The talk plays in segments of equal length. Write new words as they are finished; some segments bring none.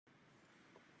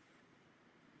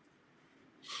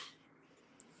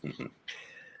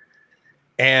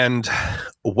And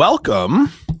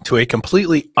welcome to a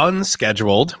completely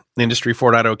unscheduled Industry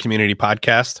 4.0 community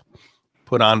podcast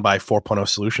put on by 4.0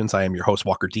 Solutions. I am your host,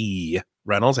 Walker D.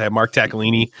 Reynolds. I have Mark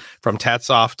Taccolini from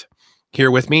TATSoft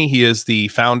here with me. He is the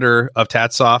founder of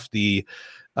TATSoft, the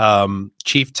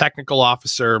chief technical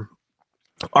officer,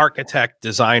 architect,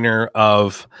 designer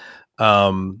of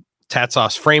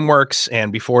TATSoft's frameworks,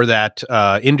 and before that,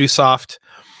 Indusoft,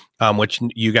 which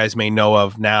you guys may know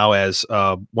of now as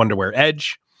Wonderware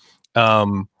Edge.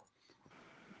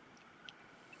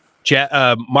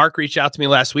 Mark reached out to me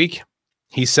last week.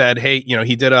 He said, hey,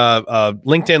 he did a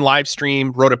LinkedIn live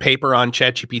stream, wrote a paper on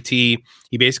ChatGPT.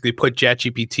 He basically put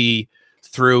ChatGPT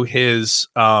through his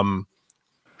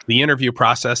the interview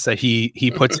process that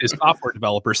he puts his software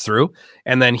developers through.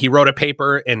 And then he wrote a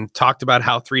paper and talked about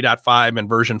how 3.5 and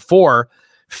version 4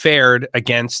 fared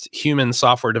against human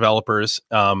software developers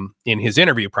in his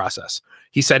interview process.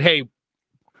 He said, hey,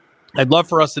 I'd love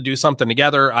for us to do something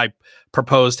together. I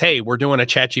proposed, hey, we're doing a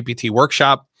ChatGPT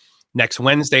workshop next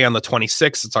Wednesday on the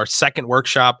 26th. It's our second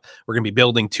workshop. We're going to be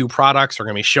building 2 products. We're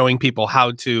going to be showing people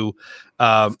how they should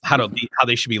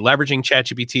be leveraging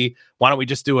ChatGPT. Why don't we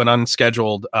just do an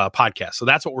unscheduled podcast? So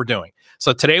that's what we're doing.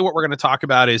 So today, what we're going to talk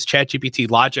about is ChatGPT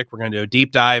logic. We're going to do a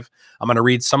deep dive. I'm going to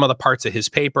read some of the parts of his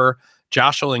paper.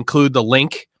 Josh will include the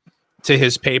link to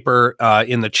his paper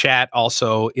in the chat,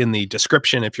 also in the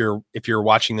description if you're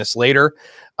watching this later.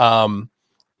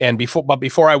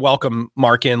 Before I welcome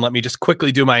Mark in, let me just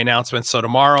quickly do my announcements. So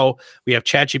tomorrow we have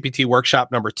ChatGPT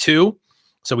workshop number 2.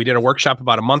 So we did a workshop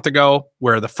about a month ago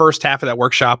where the first half of that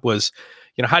workshop was,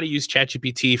 how to use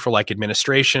ChatGPT for like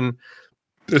administration.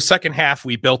 The second half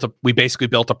we basically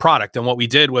built a product, and what we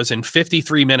did was in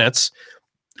 53 minutes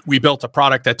we built a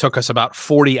product that took us about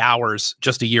 40 hours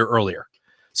just a year earlier.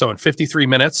 So in 53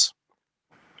 minutes,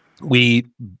 we,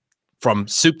 from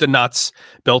soup to nuts,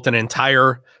 built an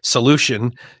entire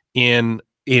solution in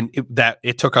that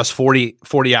it took us 40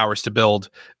 hours to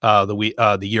build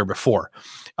the year before.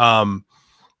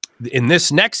 In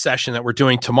this next session that we're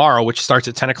doing tomorrow, which starts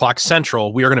at 10 o'clock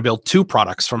Central, we are going to build 2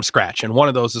 products from scratch. And one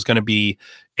of those is going to be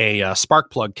a spark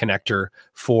plug connector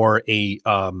for a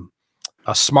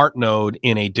smart node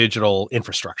in a digital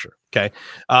infrastructure. Okay.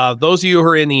 Those of you who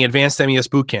are in the advanced MES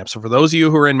bootcamp. So for those of you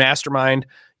who are in Mastermind,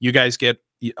 you guys get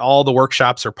all the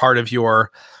workshops are part of your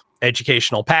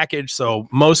educational package. So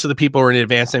most of the people who are in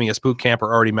advanced MES bootcamp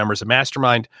are already members of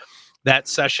Mastermind. That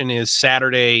session is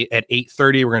Saturday at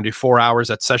 8:30. We're going to do 4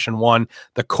 hours at session 1.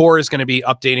 The core is going to be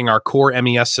updating our core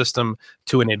MES system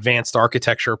to an advanced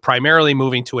architecture, primarily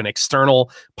moving to an external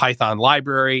Python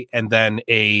library, and then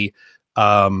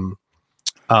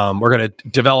we're going to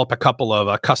develop a couple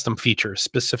of custom features.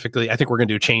 Specifically, I think we're going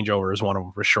to do changeover as one of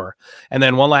them for sure. And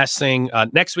then one last thing,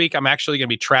 next week, I'm actually going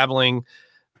to be traveling.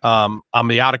 I'll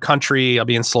be out of country. I'll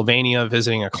be in Slovenia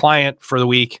visiting a client for the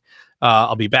week.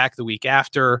 I'll be back the week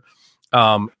after.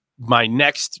 My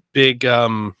next big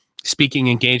speaking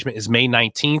engagement is May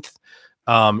 19th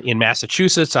in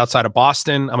Massachusetts, outside of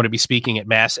Boston. I'm going to be speaking at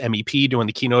Mass MEP, doing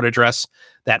the keynote address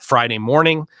that Friday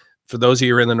morning. For those of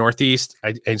you who are in the Northeast,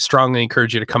 I strongly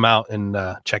encourage you to come out and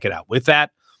check it out. With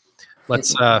that,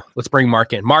 let's bring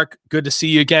Mark in. Mark, good to see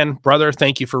you again, brother.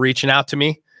 Thank you for reaching out to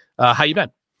me. How you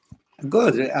been?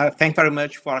 Good. Thank you very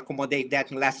much for accommodating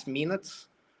that in last minutes.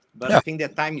 But yeah. I think the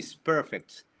time is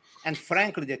perfect. And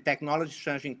frankly, the technology is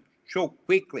changing so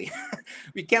quickly.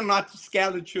 We cannot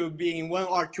schedule to be in 1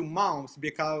 or 2 months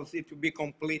because it will be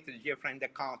completely different, the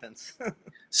contents.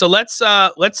 So let's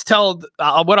tell,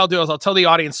 what I'll do is I'll tell the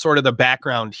audience sort of the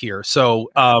background here. So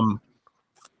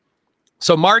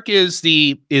Mark is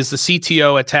the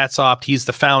CTO at TATSoft. He's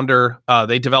the founder.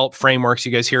 They develop frameworks.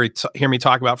 You guys hear me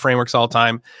talk about frameworks all the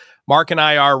time. Mark and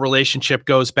I, our relationship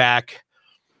goes back,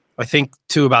 I think,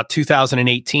 to about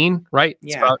 2018, right?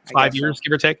 Yeah, it's about 5 years, so.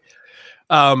 Give or take.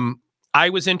 I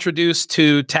was introduced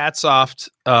to TATSoft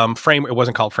framework. It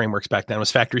wasn't called Frameworks back then. It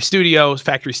was Factory Studio.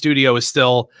 Factory Studio is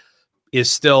still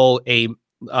a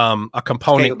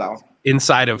component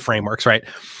inside of Frameworks, right?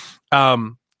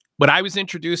 But I was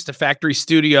introduced to Factory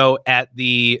Studio at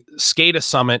the SCADA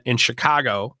Summit in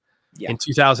Chicago in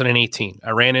 2018. I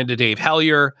ran into Dave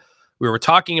Hellier. We were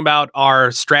talking about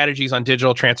our strategies on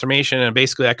digital transformation, and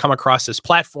basically I come across this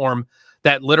platform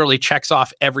that literally checks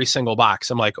off every single box.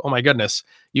 I'm like, oh my goodness,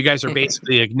 you guys are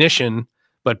basically Ignition,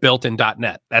 but built in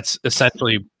 .NET. That's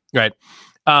essentially right.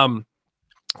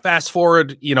 Fast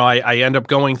forward, I end up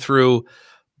going through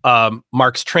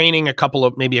Mark's training a couple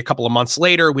of months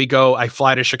later. I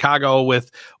fly to Chicago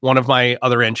with one of my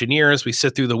other engineers. We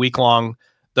sit through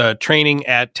the training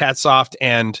at TATSoft,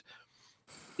 and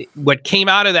what came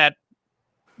out of that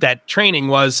that training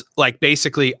was like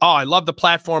basically, oh, I love the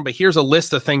platform, but here's a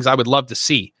list of things I would love to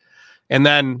see. And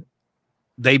then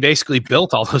they basically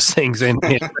built all those things in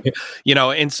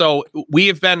and so we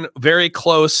have been very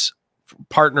close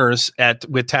partners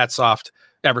with TatSoft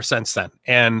ever since then.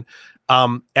 And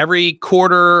every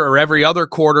quarter or every other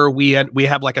quarter, we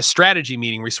have like a strategy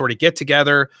meeting. We sort of get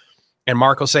together, and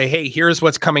Mark will say, hey, here's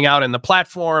what's coming out in the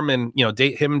platform. And,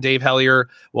 him and Dave Hellier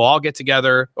will all get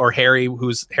together, or Harry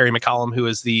McCollum, who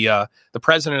is the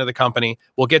president of the company,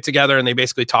 will get together, and they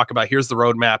basically talk about, here's the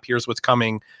roadmap, here's what's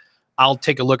coming. I'll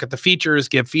take a look at the features,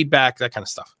 give feedback, that kind of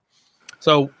stuff.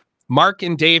 So Mark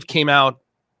and Dave came out,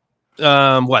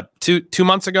 2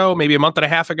 months ago, maybe a month and a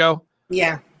half ago?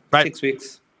 Yeah, right. 6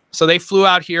 weeks. So they flew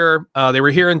out here. They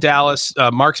were here in Dallas.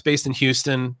 Mark's based in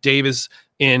Houston. Dave is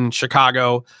in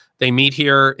Chicago. They meet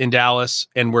here in Dallas,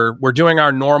 and we're doing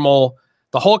our normal.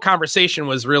 The whole conversation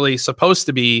was really supposed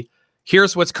to be,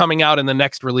 here's what's coming out in the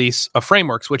next release of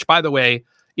Frameworks, which, by the way,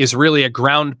 is really a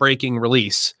groundbreaking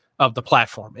release of the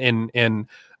platform. And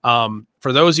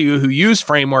for those of you who use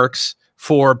Frameworks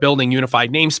for building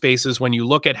unified namespaces, when you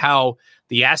look at how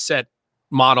the asset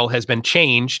model has been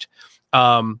changed,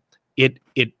 it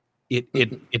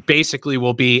basically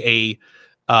will be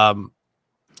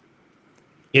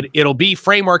it'll be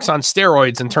Frameworks on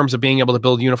steroids in terms of being able to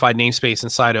build unified namespace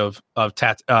inside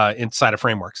of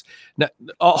Frameworks. Now,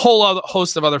 a whole other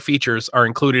host of other features are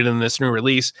included in this new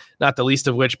release, not the least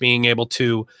of which being able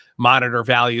to monitor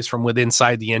values from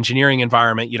inside the engineering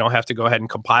environment. You don't have to go ahead and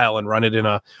compile and run it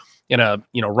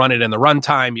run it in the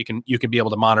runtime. You can be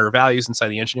able to monitor values inside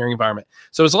the engineering environment.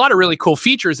 So there's a lot of really cool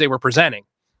features they were presenting,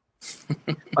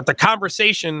 but the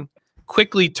conversation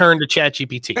quickly turned to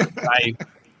ChatGPT.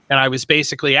 And I was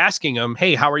basically asking them,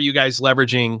 hey, how are you guys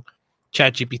leveraging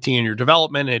ChatGPT in your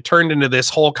development? And it turned into this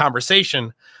whole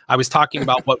conversation. I was talking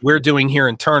about what we're doing here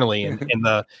internally and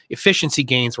the efficiency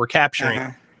gains we're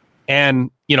capturing.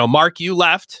 And, Mark, you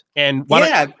left. And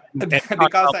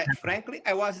because frankly,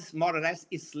 I was more or less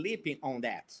sleeping on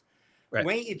that. Right.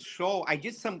 When it showed, I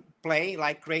did some play,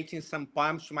 like creating some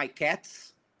poems to my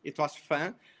cats. It was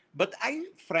fun. But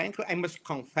frankly, I must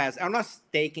confess, I'm not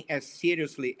taking as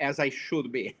seriously as I should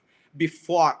be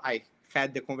before I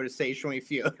had the conversation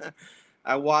with you.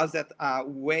 I was at a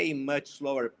way much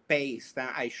slower pace than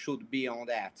I should be on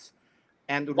that.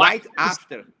 And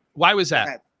after. Why was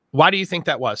that? Why do you think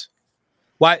that was?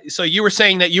 Why? So you were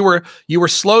saying that you were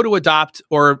slow to adopt,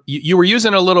 or you were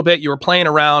using it a little bit, you were playing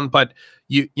around, but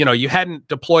you hadn't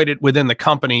deployed it within the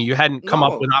company. You hadn't come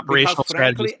up with operational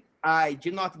strategies. I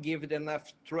did not give it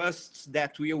enough trust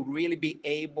that we'll really be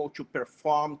able to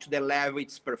perform to the level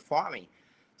it's performing.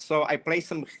 So I play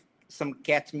some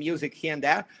cat music here and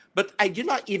there, but I did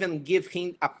not even give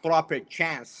him a proper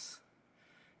chance.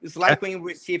 It's like when you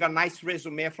receive a nice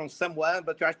resume from someone,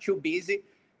 but you are too busy.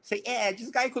 Say, yeah, this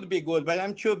guy could be good, but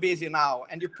I'm too busy now.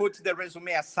 And you put the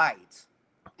resume aside.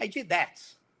 I did that.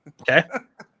 Okay.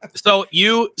 So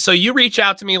you reach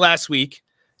out to me last week.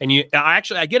 And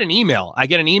I get an email. I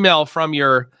get an email from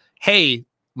hey,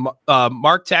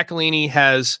 Mark Taccolini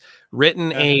has written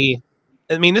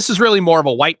this is really more of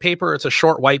a white paper. It's a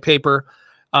short white paper,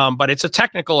 but it's a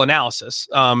technical analysis.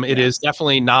 It is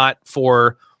definitely not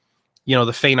for,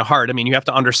 the faint of heart. I mean, you have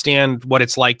to understand what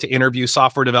it's like to interview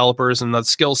software developers and the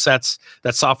skill sets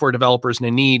that software developers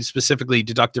need, specifically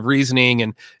deductive reasoning.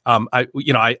 And I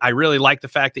really like the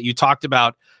fact that you talked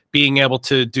about being able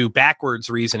to do backwards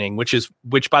reasoning, which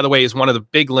by the way is one of the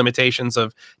big limitations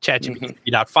of ChatGPT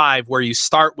 3.5, where you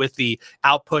start with the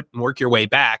output and work your way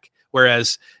back.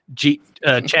 Whereas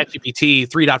ChatGPT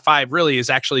 3.5 really is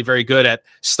actually very good at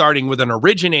starting with an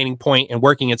originating point and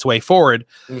working its way forward.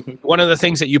 Mm-hmm. One of the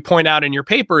things that you point out in your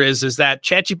paper is that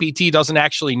ChatGPT doesn't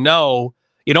actually know.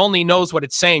 It only knows what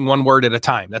it's saying one word at a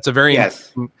time. That's a very, a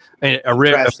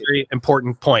very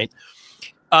important point.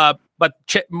 But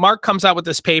Mark comes out with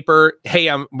this paper. Hey,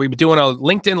 we're doing a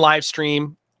LinkedIn live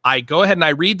stream. I go ahead and I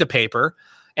read the paper,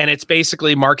 and it's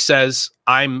basically Mark says,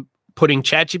 I'm putting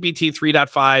ChatGPT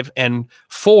 3.5 and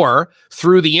 4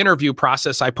 through the interview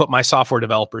process I put my software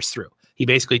developers through. He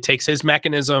basically takes his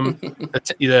mechanism,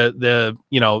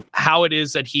 how it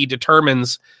is that he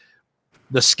determines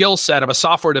the skill set of a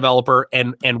software developer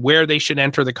and where they should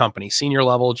enter the company, senior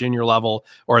level, junior level,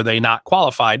 or are they not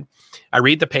qualified? I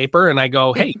read the paper and I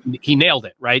go, hey, he nailed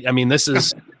it, right? I mean,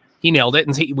 he nailed it.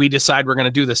 And we decide we're going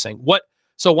to do this thing.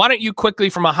 So why don't you quickly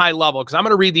from a high level, because I'm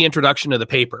going to read the introduction to the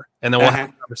paper and then we'll have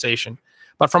a conversation.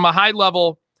 But from a high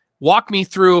level, walk me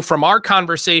through from our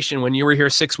conversation when you were here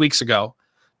 6 weeks ago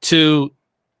to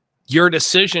your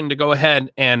decision to go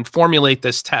ahead and formulate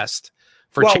this test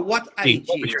for what was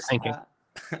your thinking?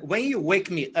 When you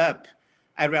wake me up,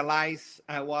 I realized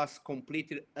I was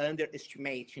completely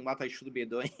underestimating what I should be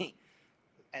doing.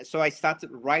 And so I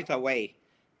started right away.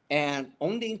 And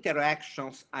on the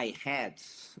interactions I had,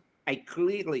 I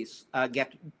clearly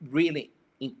get really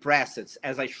impressed,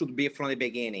 as I should be from the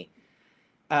beginning.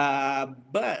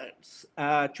 But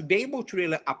to be able to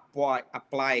really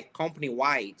apply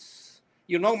company-wide,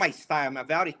 you know my style, I'm a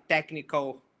very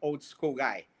technical, old school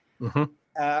guy.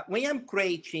 When I'm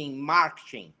creating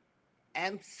marketing,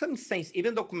 and some things,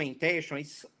 even documentation,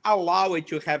 it's allowed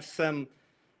to have some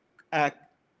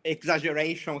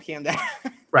exaggeration here and there.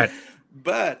 Right.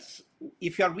 But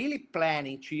if you're really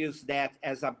planning to use that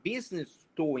as a business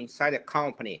tool inside a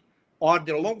company, or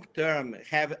the long term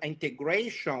have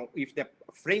integration with the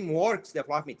frameworks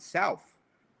development itself,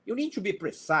 you need to be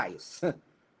precise.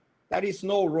 There is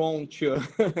no room to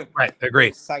right.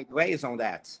 Agree. sideways on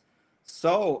that.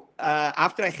 So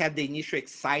after I had the initial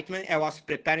excitement, I was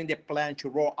preparing the plan to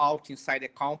roll out inside the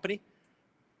company.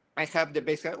 I have the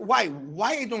basic, why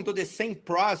I don't do the same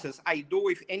process I do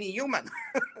with any human?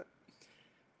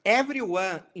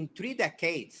 Everyone in 3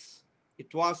 decades,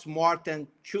 it was more than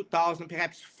 2,000,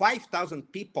 perhaps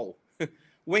 5,000 people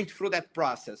went through that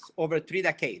process over 3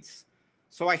 decades.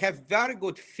 So I have very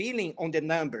good feeling on the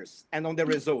numbers and on the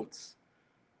results.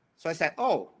 So I said,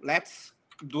 oh, let's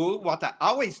do what I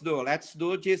always do. Let's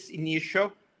do this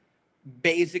initial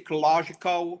basic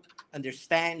logical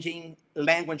understanding,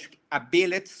 language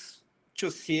abilities to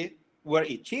see where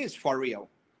it is for real.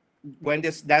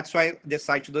 That's why I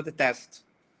decided to do the test.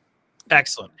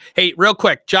 Excellent. Hey, real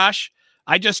quick, Josh,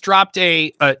 I just dropped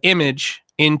a image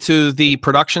into the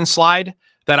production slide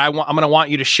that I'm going to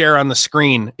want you to share on the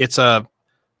screen. It's a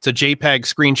JPEG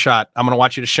screenshot. I'm going to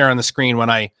want you to share on the screen when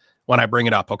I bring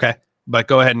it up. Okay. But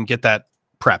go ahead and get that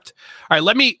prepped. All right.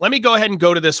 Let me go ahead and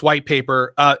go to this white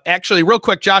paper. Actually, real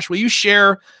quick, Josh, will you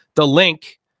share the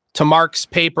link to Mark's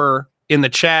paper in the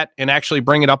chat and actually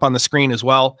bring it up on the screen as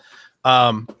well,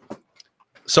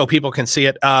 so people can see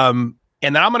it.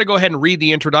 And then I'm going to go ahead and read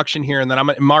the introduction here. And then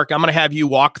Mark, I'm going to have you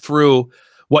walk through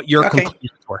what your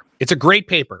conclusions were. It's a great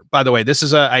paper, by the way. This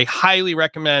is I highly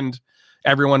recommend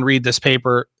everyone read this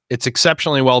paper. It's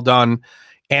exceptionally well done.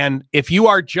 And if you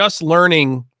are just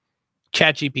learning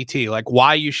ChatGPT, like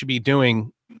why you should be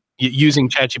using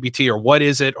ChatGPT, or what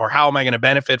is it, or how am I going to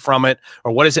benefit from it,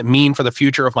 or what does it mean for the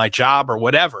future of my job, or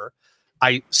whatever,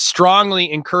 I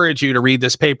strongly encourage you to read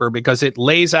this paper because it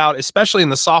lays out, especially in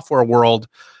the software world,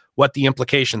 what the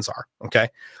implications are. Okay.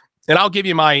 And I'll give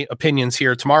you my opinions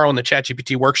here tomorrow in the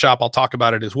ChatGPT workshop. I'll talk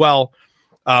about it as well.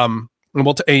 And I'm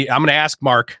going to ask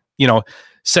Mark,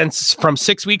 since from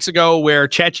 6 weeks ago where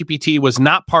ChatGPT was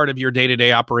not part of your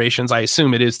day-to-day operations, I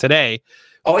assume it is today.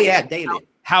 Oh yeah. Daily.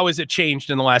 How has it changed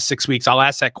in the last 6 weeks? I'll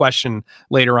ask that question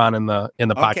later on in the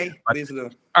podcast. Okay, please do.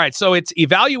 All right. So it's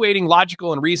evaluating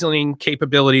logical and reasoning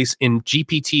capabilities in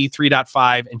GPT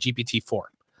 3.5 and GPT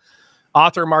 4.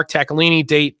 Author Mark Taccolini,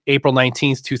 date April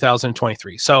 19th,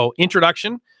 2023. So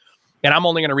introduction, and I'm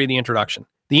only going to read the introduction.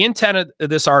 The intent of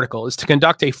this article is to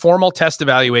conduct a formal test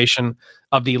evaluation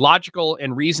of the logical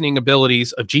and reasoning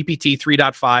abilities of GPT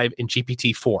 3.5 and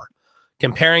GPT 4,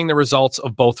 comparing the results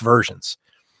of both versions.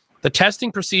 The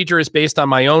testing procedure is based on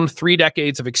my own 3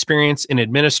 decades of experience in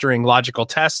administering logical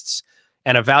tests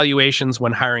and evaluations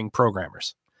when hiring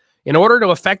programmers. In order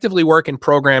to effectively work in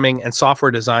programming and software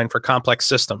design for complex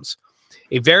systems,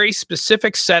 a very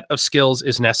specific set of skills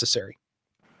is necessary.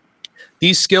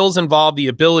 These skills involve the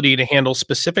ability to handle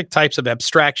specific types of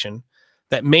abstraction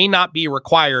that may not be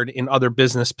required in other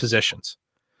business positions.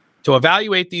 To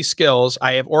evaluate these skills,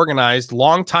 I have organized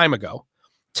long time ago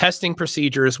testing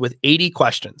procedures with 80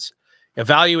 questions,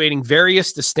 evaluating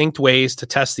various distinct ways to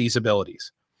test these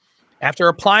abilities. After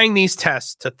applying these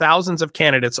tests to thousands of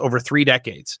candidates over 3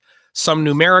 decades, some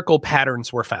numerical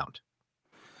patterns were found.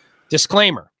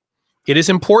 Disclaimer: it is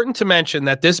important to mention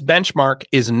that this benchmark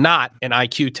is not an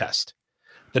IQ test.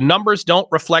 The numbers don't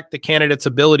reflect the candidate's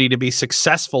ability to be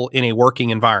successful in a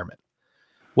working environment.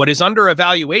 What is under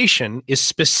evaluation is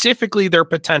specifically their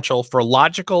potential for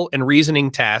logical and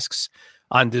reasoning tasks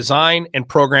on design and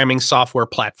programming software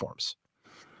platforms.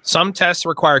 Some tests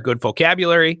require good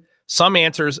vocabulary. Some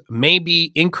answers may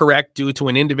be incorrect due to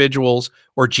an individual's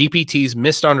or GPT's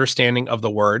misunderstanding of the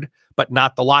word, but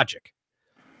not the logic.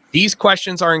 These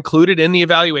questions are included in the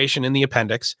evaluation in the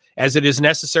appendix, as it is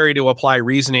necessary to apply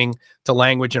reasoning to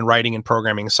language and writing and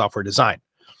programming and software design.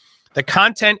 The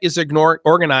content is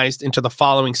organized into the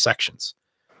following sections.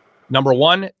 Number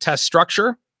 1, test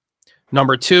structure.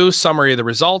 Number 2, summary of the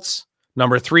results.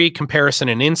 Number 3, comparison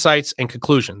and insights, and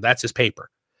conclusion. That's his paper.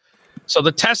 So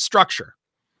the test structure.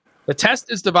 The test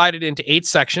is divided into 8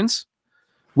 sections.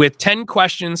 with 10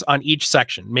 questions on each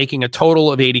section, making a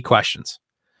total of 80 questions.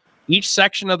 Each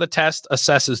section of the test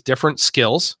assesses different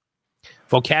skills: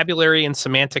 vocabulary and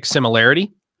semantic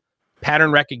similarity,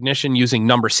 pattern recognition using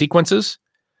number sequences,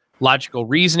 logical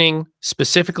reasoning,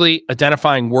 specifically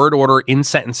identifying word order in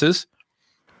sentences,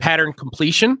 pattern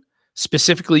completion,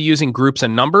 specifically using groups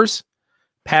and numbers,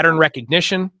 pattern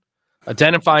recognition,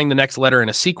 identifying the next letter in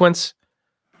a sequence,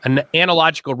 an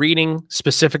analogical reading,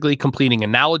 specifically completing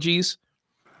analogies,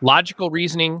 logical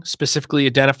reasoning, specifically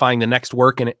identifying the next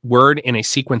word in a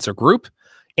sequence or group,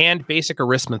 and basic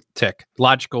arithmetic,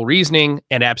 logical reasoning,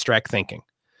 and abstract thinking.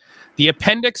 The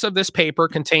appendix of this paper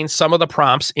contains some of the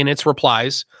prompts in its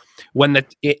replies when the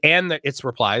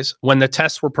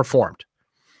tests were performed.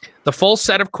 The full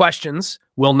set of questions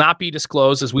will not be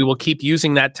disclosed, as we will keep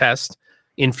using that test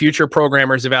in future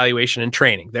programmers' evaluation and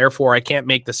training. Therefore, I can't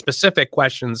make the specific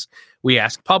questions we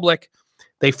ask public.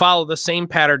 They follow the same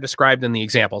pattern described in the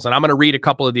examples. And I'm going to read a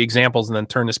couple of the examples and then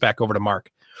turn this back over to Mark.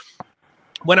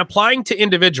 When applying to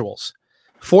individuals,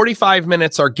 45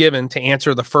 minutes are given to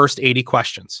answer the first 80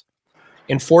 questions,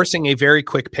 enforcing a very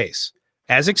quick pace.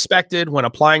 As expected, when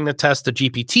applying the test to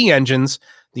GPT engines,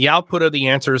 the output of the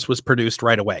answers was produced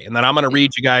right away. And then I'm going to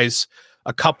read you guys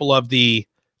a couple of the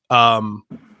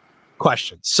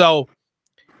questions. So,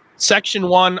 section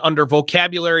 1, under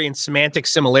vocabulary and semantic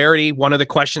similarity, one of the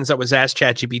questions that was asked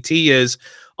ChatGPT is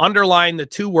underline the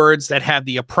two words that have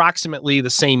the approximately the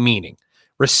same meaning: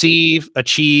 receive,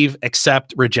 achieve,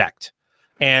 accept, reject.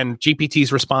 And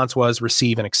GPT's response was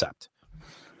receive and accept.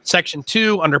 Section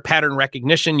 2, under pattern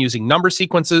recognition using number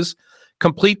sequences,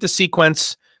 complete the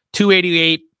sequence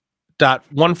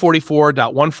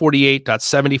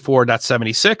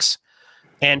 288.144.148.74.76.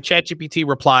 And ChatGPT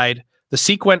replied, the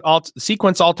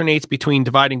sequence alternates between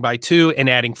dividing by 2 and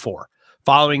adding 4.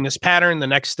 Following this pattern, the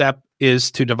next step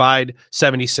is to divide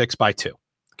 76 by 2.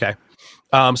 Okay.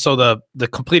 So the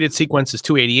completed sequence is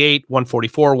 288,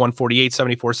 144, 148,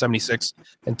 74, 76,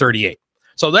 and 38.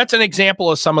 So that's an example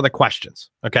of some of the questions.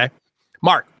 Okay.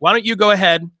 Mark, why don't you go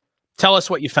ahead, tell us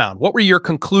what you found. What were your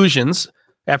conclusions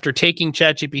after taking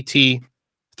ChatGPT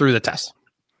through the test?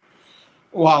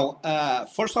 Well,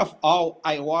 first of all,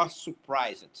 I was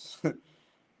surprised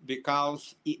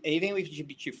because even with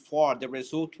GPT-4, the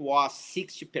result was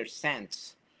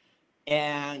 60%.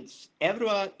 And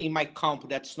everyone in my company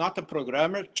that's not a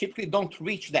programmer typically don't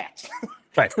reach that.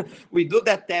 Right. We do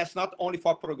that test not only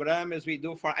for programmers, we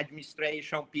do for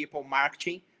administration, people,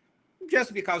 marketing,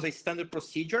 just because it's standard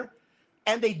procedure,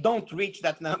 and they don't reach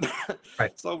that number.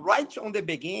 Right. So right on the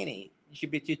beginning,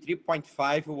 GPT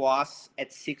 3.5 was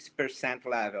at 6%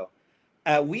 level.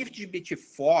 With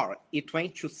GPT-4, it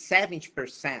went to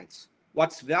 70%.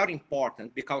 What's very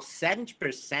important, because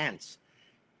 70%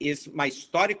 is my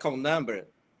historical number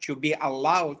to be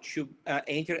allowed to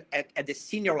enter at the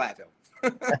senior level.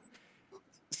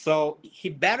 So he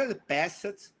better passed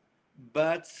it,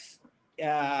 but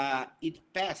it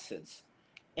passes.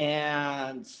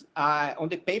 And on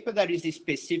the paper, there is the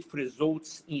specific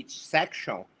results in each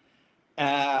section.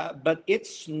 But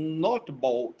it's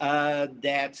notable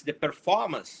that the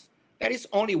performance, there is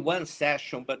only one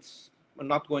session, but I'm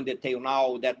not going to detail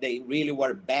now that they really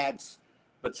were bad,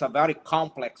 but it's a very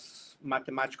complex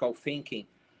mathematical thinking.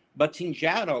 But in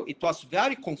general, it was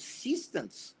very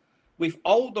consistent with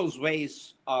all those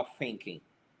ways of thinking,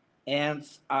 and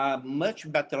a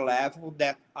much better level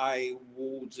that I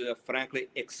would frankly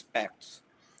expect.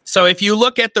 So if you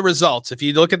look at the results, if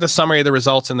you look at the summary of the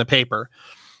results in the paper,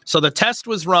 so the test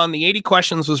was run, the 80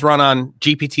 questions was run on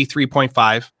GPT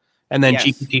 3.5 and then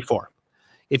GPT-4.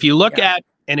 If you look at,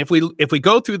 and if we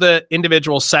go through the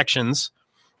individual sections,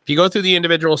 GPT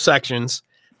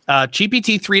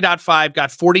 3.5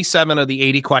 got 47 of the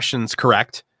 80 questions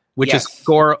correct, which is a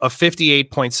score of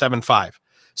 58.75.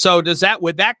 So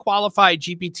would that qualify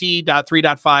GPT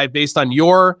 3.5 based on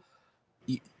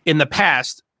in the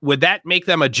past, would that make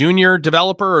them a junior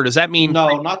developer, or does that mean?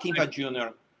 No, not even a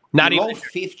junior. Not below even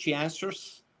 50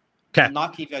 answers. Okay.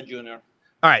 Not even a junior.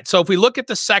 All right. So if we look at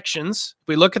the sections,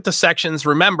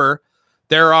 remember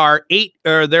there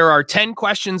are 10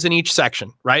 questions in each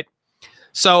section, right?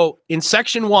 So in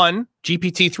section 1,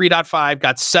 GPT 3.5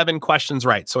 got 7 questions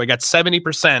right. So I got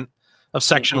 70% of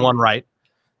section 1 right,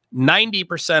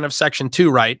 90% of section 2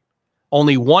 right,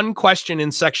 only 1 question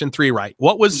in section 3 right.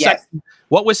 What was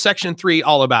section 3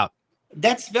 all about?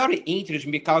 That's very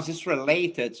interesting because it's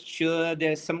related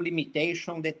to some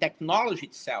limitation on the technology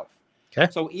itself. Okay.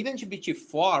 So even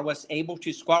GPT-4 was able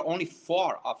to score only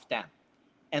 4 of them.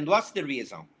 And what's the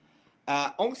reason?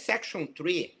 On section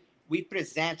 3, we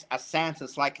present a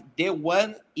sentence like, the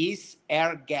one is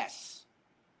air gas.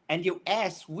 And you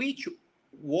ask which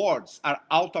words are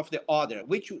out of the order.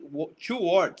 Which two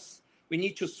words we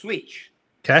need to switch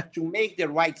to make the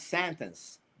right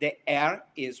sentence? The air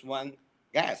is one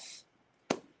gas.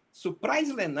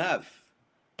 Surprisingly enough,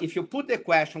 if you put the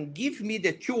question, give me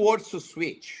the two words to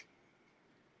switch,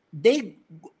 they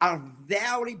are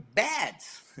very bad.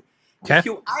 If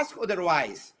you ask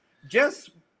otherwise,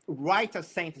 just write a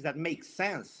sentence that makes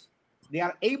sense, they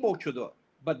are able to do.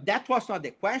 But that was not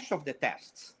the question of the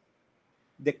tests.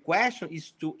 The question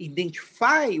is to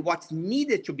identify what's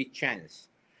needed to be changed.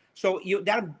 So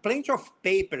there are plenty of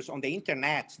papers on the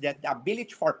internet that the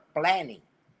ability for planning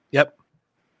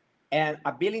and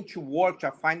ability to work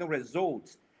to final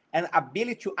results and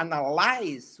ability to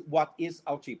analyze what is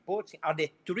output are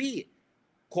the three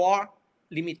core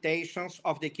limitations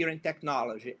of the current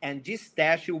technology. And this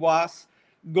test was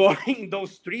going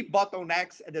those three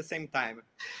bottlenecks at the same time.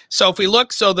 So if we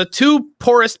look, so the two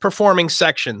poorest performing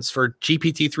sections for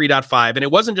GPT 3.5, and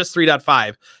it wasn't just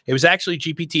 3.5, it was actually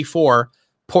GPT-4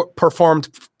 performed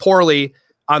poorly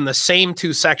on the same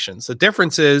two sections. The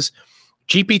difference is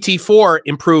GPT-4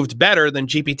 improved better than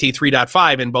GPT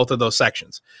 3.5 in both of those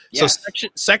sections. Yes. So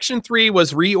section 3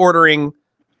 was reordering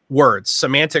words,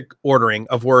 semantic ordering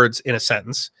of words in a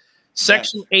sentence.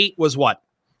 Section 8 was what?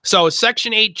 So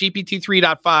section 8, GPT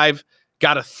 3.5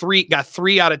 got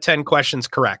 3 out of 10 questions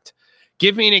correct.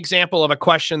 Give me an example of a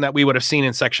question that we would have seen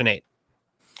in section 8.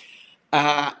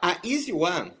 An easy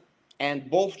one, and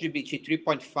both GPT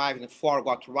 3.5 and 4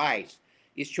 got right,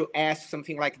 is to ask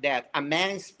something like that. A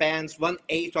man spends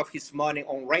 1/8 of his money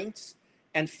on rents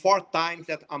and 4 times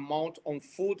that amount on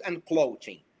food and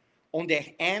clothing. On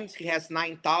the end, he has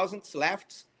 9,000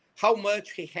 left. How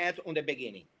much he had on the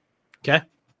beginning? Okay.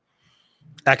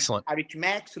 Excellent.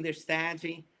 Arithmetic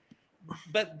understanding.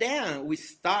 But then we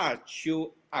start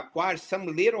to acquire some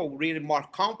really more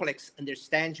complex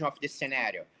understanding of the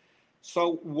scenario.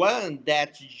 So one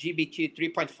that GPT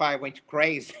 3.5 went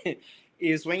crazy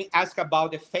is when you ask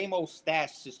about the famous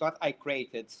test, it's not I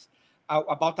created,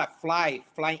 about a fly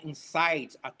flying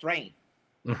inside a train.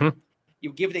 Mm-hmm.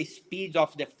 You give the speed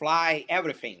of the fly,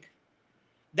 everything.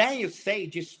 Then you say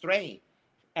this train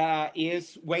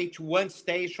is wait one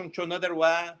station to another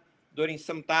one during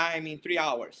some time in 3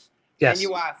 hours. Yes. And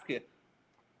you ask,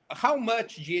 how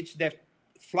much did the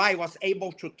fly was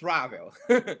able to travel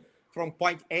from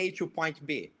point A to point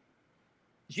B?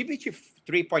 GPT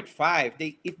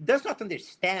 3.5, it does not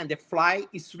understand the fly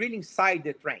is really inside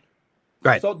the train.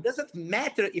 Right. So it doesn't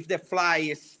matter if the fly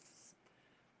is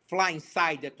flying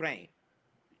inside the train.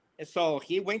 So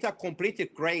he went a completely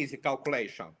crazy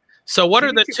calculation. So what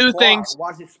are the two things?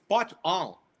 Was spot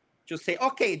on to say,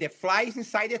 okay, the fly is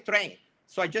inside the train.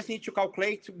 So I just need to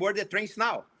calculate where the train is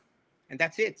now. And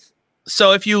that's it.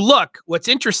 So if you look, what's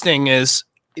interesting is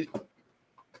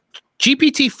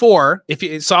GPT-4,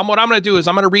 what I'm going to do is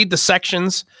I'm going to read the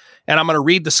sections and I'm going to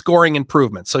read the scoring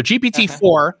improvements. So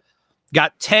GPT-4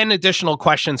 got 10 additional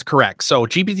questions correct. So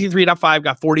GPT 3.5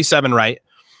 got 47 right.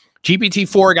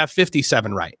 GPT-4 got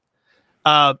 57 right.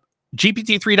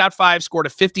 GPT 3.5 scored a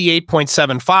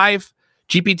 58.75.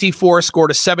 GPT-4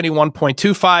 scored a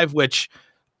 71.25, which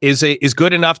is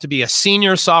good enough to be a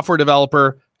senior software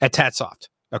developer at Tatsoft.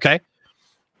 Okay.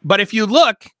 But if you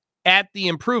look at the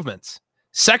improvements,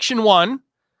 Section 1,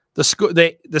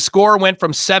 the score went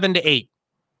from 7 to 8.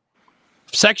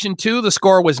 Section 2, the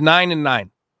score was 9 and 9.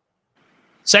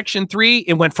 Section 3,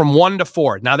 it went from 1 to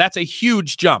 4. Now that's a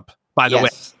huge jump, by the way.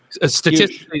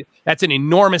 Statistically, huge. That's an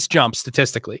enormous jump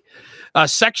statistically.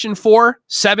 Section 4,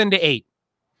 7 to 8.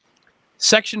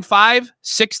 Section 5,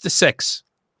 6 to 6.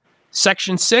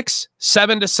 Section 6,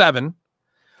 7 to 7.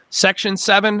 Section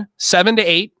 7, 7 to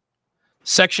 8.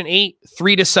 Section 8,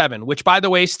 3 to 7, which, by the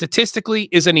way, statistically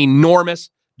is an enormous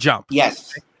jump.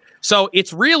 Yes. So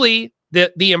it's really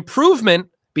the improvement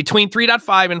between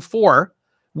 3.5 and 4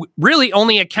 really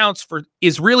only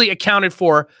accounted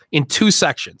for in two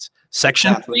sections,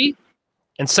 Section 3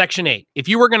 and Section 8. If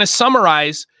you were going to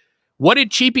summarize, what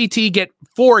did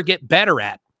GPT-4 get better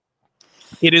at?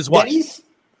 It is what? There is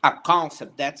a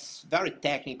concept that's very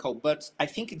technical, but I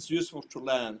think it's useful to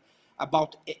learn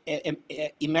about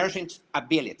emergent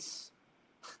abilities.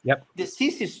 Yep. The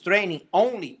CC is training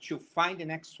only to find the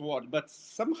next word, but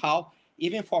somehow,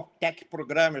 even for tech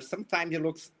programmers, sometimes it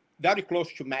looks very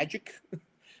close to magic.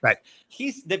 Right.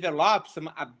 He's developed some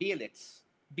abilities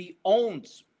beyond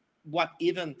what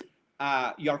even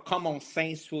your common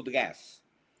sense would guess.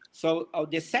 So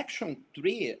the Section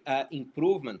 3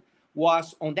 improvement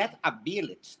was on that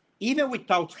ability, even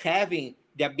without having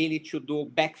the ability to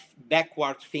do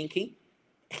backward thinking.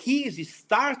 He is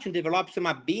starting to develop some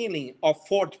ability of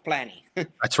forward planning.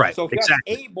 That's right. So he was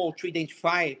able to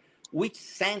identify which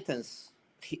sentence,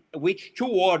 which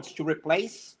two words to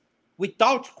replace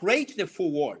without creating the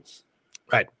full words.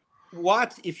 Right.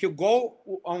 What if you go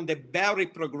on the Berry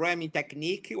programming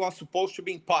technique? It was supposed to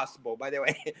be impossible, by the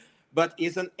way, but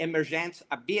is an emergent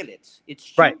ability.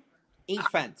 It's two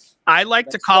infants. I like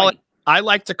to call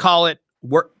it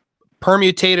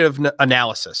permutative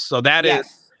analysis. So that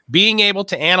is being able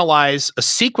to analyze a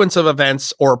sequence of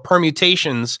events or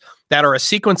permutations that are a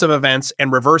sequence of events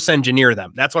and reverse engineer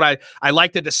them. That's what I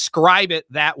like to describe it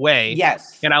that way.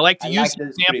 Yes. And I like to use the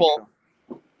example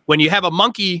when you have a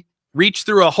monkey reach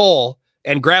through a hole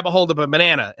and grab a hold of a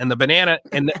banana, and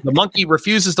the monkey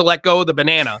refuses to let go of the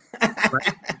banana.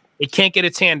 Right? It can't get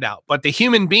its hand out. But the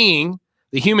human being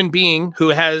who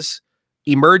has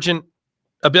emergent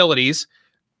abilities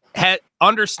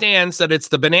understands that it's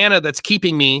the banana that's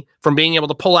keeping me from being able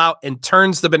to pull out and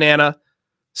turns the banana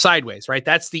sideways, right?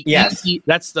 That's the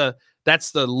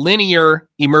that's the linear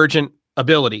emergent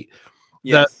ability.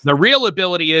 Yes. The real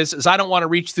ability is I don't want to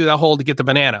reach through that hole to get the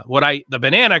banana. The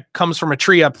banana comes from a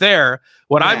tree up there.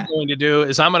 What I'm going to do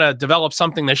is I'm going to develop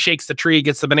something that shakes the tree,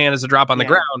 gets the bananas to drop on the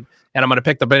ground, and I'm going to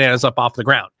pick the bananas up off the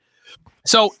ground.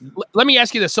 So let me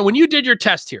ask you this. So when you did your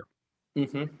test here,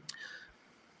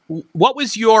 what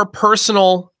was your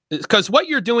personal, because what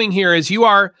you're doing here is you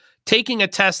are taking a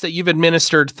test that you've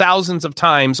administered thousands of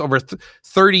times over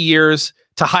 30 years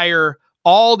to hire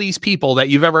all these people that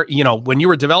you've ever, when you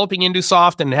were developing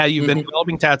Indusoft and how you've been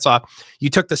developing TATSoft,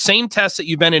 you took the same test that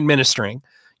you've been administering,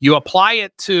 you apply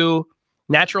it to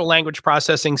natural language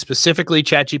processing, specifically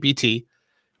ChatGPT.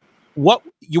 What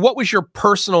was your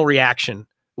personal reaction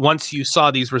once you saw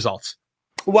these results?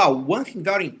 Well, one thing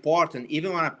very important,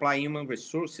 even when applying human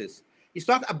resources, it's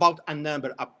not about a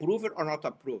number, approved or not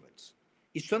approved.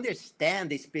 It's to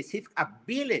understand the specific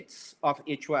abilities of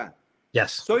each one.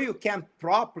 Yes. So you can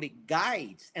properly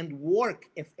guide and work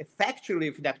effectively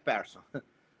with that person.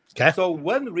 Okay. So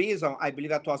one reason I believe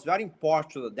that was very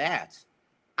important to that,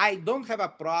 I don't have a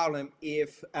problem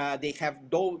if they have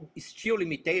those skill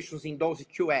limitations in those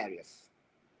two areas.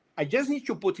 I just need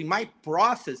to put in my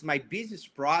process, my business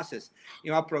process,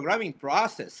 our programming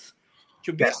process,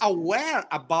 to be aware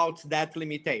about that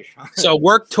limitation. So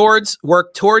work towards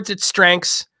its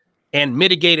strengths and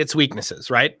mitigate its weaknesses,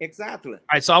 right? Exactly. All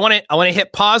right. So I want to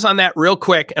hit pause on that real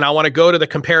quick, and I want to go to the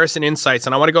comparison insights,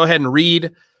 and I want to go ahead and read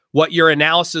what your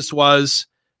analysis was,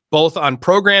 both on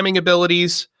programming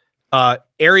abilities,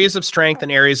 areas of strength,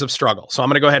 and areas of struggle. So I'm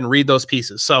going to go ahead and read those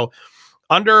pieces. So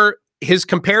under his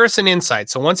comparison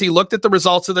insights, so once he looked at the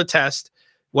results of the test,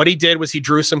 what he did was he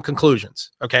drew some conclusions.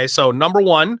 Okay. So number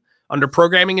one, under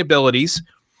programming abilities,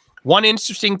 one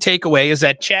interesting takeaway is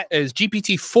that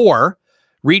GPT-4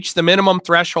 reached the minimum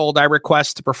threshold I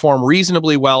request to perform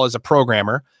reasonably well as a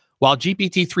programmer, while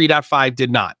GPT 3.5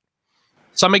 did not.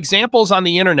 Some examples on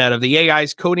the internet of the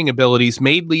AI's coding abilities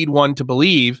may lead one to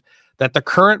believe that the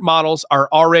current models are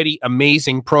already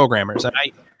amazing programmers.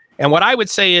 And what I would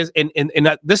say is, and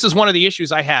this is one of the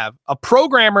issues I have, a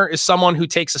programmer is someone who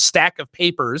takes a stack of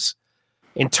papers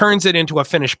and turns it into a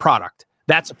finished product.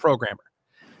 That's a programmer.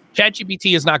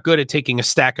 ChatGPT is not good at taking a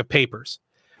stack of papers.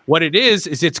 What it is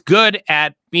it's good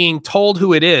at being told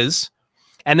who it is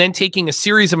and then taking a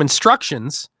series of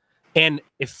instructions and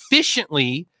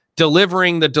efficiently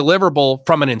delivering the deliverable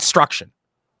from an instruction.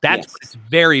 That's what it's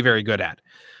very, very good at.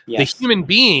 Yes. The human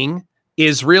being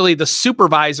is really the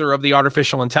supervisor of the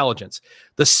artificial intelligence.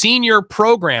 The senior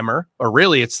programmer, or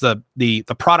really it's the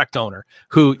product owner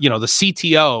who, the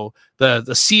CTO,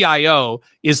 the CIO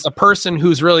is the person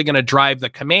who's really going to drive the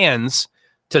commands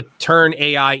to turn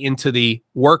AI into the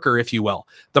worker, if you will.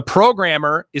 The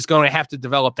programmer is going to have to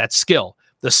develop that skill,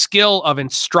 the skill of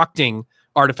instructing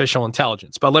artificial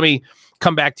intelligence. But let me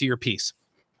come back to your piece.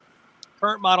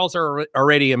 Current models are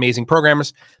already amazing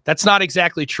programmers. That's not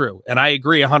exactly true, and I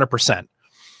agree 100%.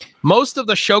 Most of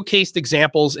the showcased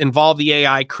examples involve the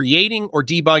AI creating or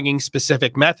debugging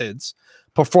specific methods,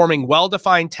 performing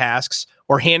well-defined tasks,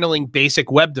 or handling basic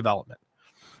web development,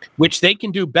 which they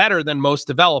can do better than most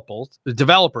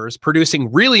developers,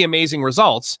 producing really amazing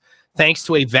results thanks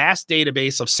to a vast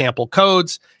database of sample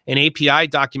codes and API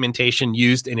documentation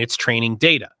used in its training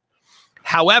data.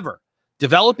 However,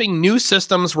 developing new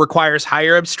systems requires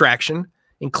higher abstraction,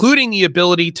 including the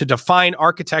ability to define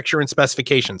architecture and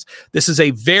specifications. This is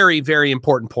a very, very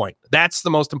important point. That's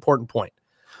the most important point,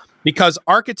 because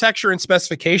architecture and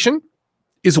specification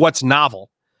is what's novel,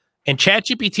 and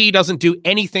ChatGPT doesn't do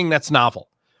anything that's novel.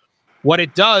 What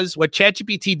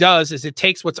ChatGPT does is it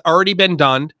takes what's already been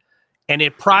done and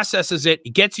it processes it.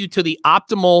 It gets you to the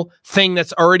optimal thing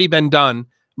that's already been done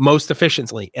most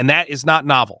efficiently. And that is not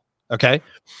novel. Okay.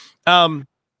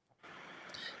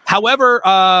 However,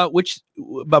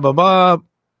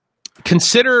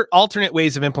 consider alternate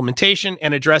ways of implementation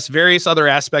and address various other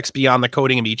aspects beyond the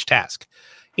coding of each task.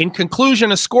 In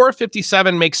conclusion, a score of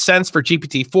 57 makes sense for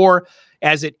GPT-4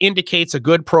 as it indicates a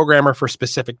good programmer for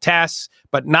specific tasks,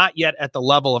 but not yet at the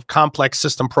level of complex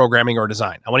system programming or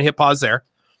design. I want to hit pause there,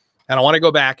 and I want to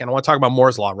go back, and I want to talk about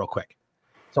Moore's Law real quick.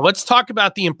 So let's talk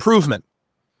about the improvement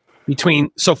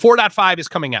so 4.5 is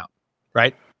coming out,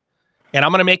 right? And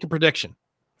I'm going to make a prediction.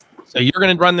 So you're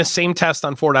going to run this same test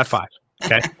on 4.5,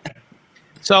 okay?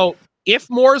 So if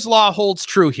Moore's Law holds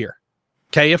true here,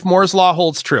 okay, if Moore's Law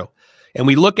holds true, and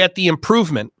we look at the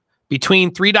improvement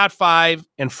between 3.5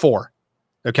 and 4,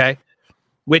 okay,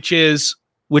 which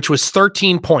was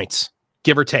 13 points,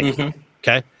 give or take,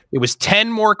 okay? It was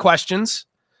 10 more questions,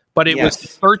 but it was a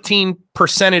 13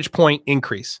 percentage point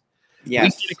increase. Yes.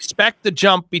 We can expect the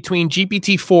jump between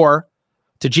GPT-4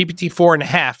 to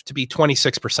GPT-4.5 to be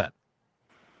 26%.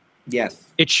 Yes.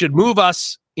 It should move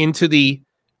us into the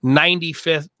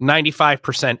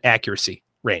 95% accuracy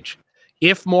range.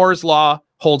 If Moore's Law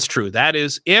holds true. That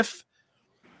is, if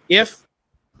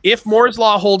Moore's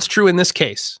Law holds true in this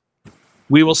case,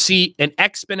 we will see an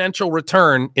exponential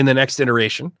return in the next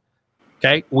iteration.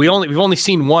 Okay? We've only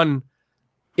seen one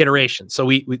iteration. So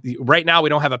we right now we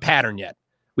don't have a pattern yet.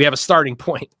 We have a starting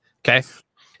point. Okay?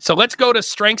 So let's go to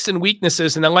strengths and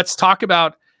weaknesses, and then I want to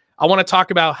talk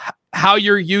about how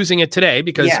you're using it today,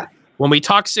 because when we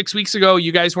talked 6 weeks ago,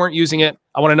 you guys weren't using it.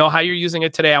 I want to know how you're using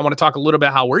it today. I want to talk a little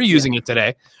bit how we're using it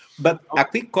today. But a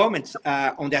quick comment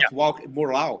on that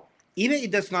Moore's Law. Even if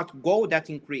it does not go that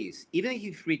increase, even if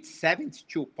it reaches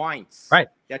 72 points, right,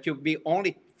 that will be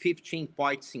only 15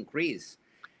 points increase,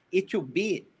 it will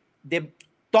be the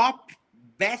top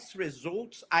best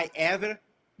results I ever,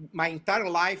 my entire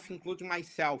life, including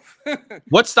myself.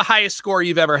 What's the highest score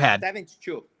you've ever had?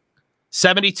 72.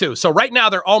 72. So right now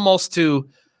they're almost to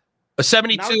a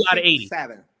 72 out of 80.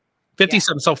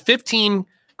 57. So 15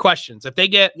 questions. If they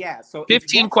get so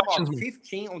 15 questions,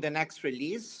 15 on the next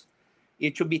release,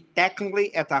 it should be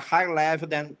technically at a higher level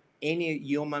than any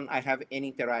human I have any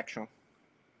interaction.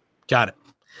 Got it.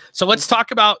 So let's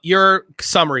talk about your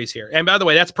summaries here. And by the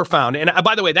way, that's profound. And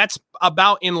by the way, that's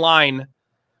about in line.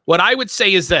 What I would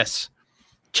say is this: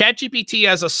 ChatGPT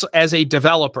as a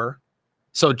developer,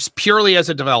 so just purely as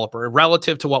a developer,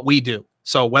 relative to what we do.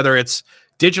 So whether it's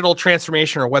digital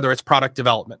transformation or whether it's product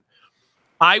development,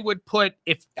 I would put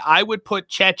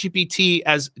ChatGPT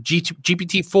as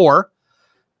GPT-4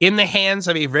 in the hands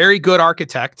of a very good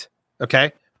architect.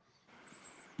 Okay.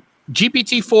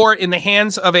 GPT-4 in the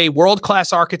hands of a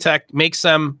world-class architect makes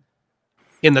them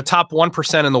in the top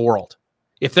 1% in the world.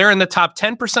 If they're in the top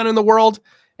 10% in the world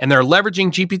and they're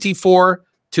leveraging GPT-4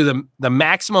 to the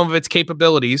maximum of its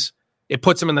capabilities, it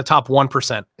puts them in the top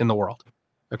 1% in the world.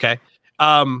 Okay.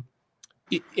 And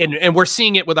we're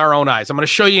seeing it with our own eyes. I'm going to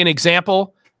show you an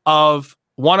example of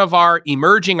one of our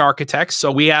emerging architects.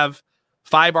 So we have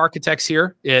 5 architects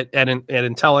here at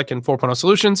Intellic and 4.0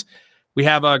 Solutions. We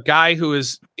have a guy who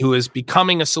is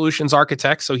becoming a solutions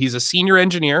architect. So he's a senior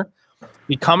engineer,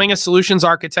 becoming a solutions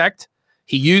architect.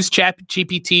 He used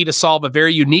ChatGPT to solve a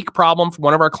very unique problem for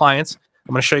one of our clients.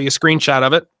 I'm going to show you a screenshot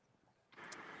of it.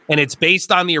 And it's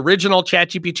based on the original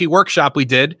ChatGPT workshop we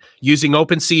did using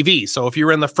OpenCV. So if you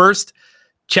were in the first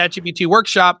ChatGPT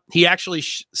workshop, he actually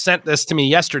sent this to me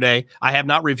yesterday. I have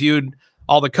not reviewed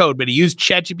all the code, but he used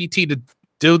ChatGPT to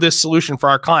do this solution for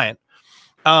our client.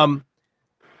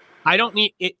 I don't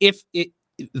need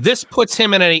this puts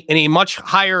him in a much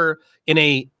higher, in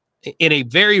a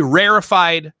very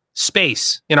rarefied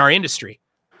space in our industry.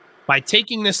 By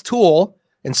taking this tool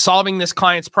and solving this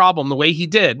client's problem the way he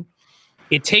did,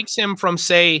 it takes him from,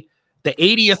 say, the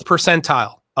 80th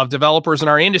percentile of developers in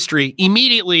our industry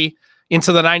immediately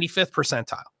into the 95th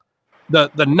percentile.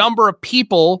 The number of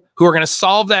people who are going to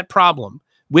solve that problem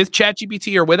with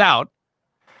ChatGPT or without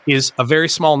is a very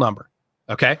small number.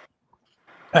 Okay.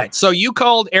 All right. So you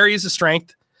called areas of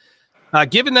strength.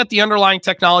 Given that the underlying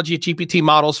technology of GPT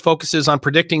models focuses on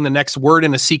predicting the next word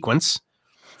in a sequence,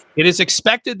 it is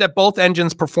expected that both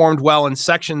engines performed well in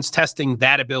sections testing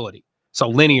that ability. So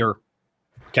linear.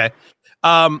 Okay.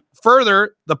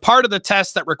 Further, the part of the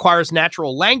test that requires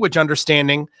natural language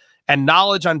understanding and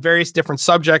knowledge on various different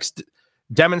subjects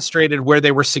demonstrated where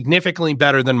they were significantly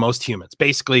better than most humans.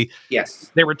 Basically,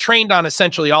 yes, they were trained on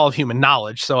essentially all of human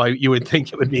knowledge. So you would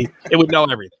think it would know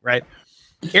everything, right?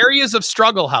 Areas of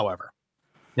struggle, however,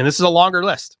 and this is a longer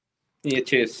list.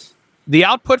 It is. The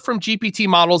output from GPT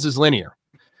models is linear,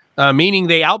 meaning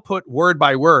they output word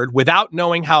by word without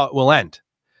knowing how it will end.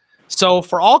 So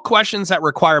for all questions that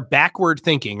require backward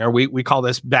thinking, or we call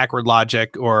this backward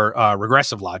logic or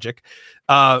regressive logic,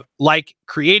 like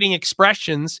creating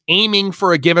expressions aiming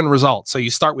for a given result. So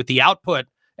you start with the output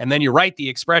and then you write the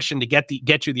expression to get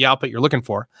you the output you're looking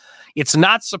for. It's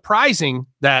not surprising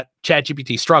that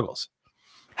ChatGPT struggles.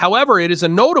 However, it is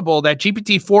notable that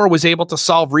GPT-4 was able to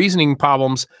solve reasoning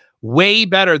problems way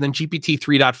better than GPT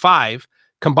 3.5,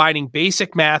 combining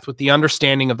basic math with the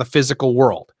understanding of the physical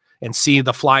world. And see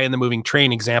the fly in the moving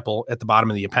train example at the bottom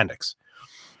of the appendix,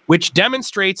 which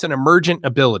demonstrates an emergent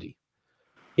ability.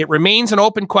 It remains an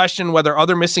open question whether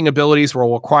other missing abilities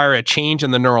will require a change in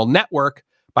the neural network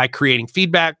by creating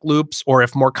feedback loops, or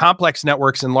if more complex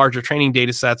networks and larger training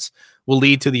data sets will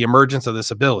lead to the emergence of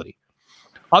this ability.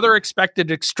 Other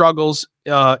expected struggles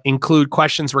include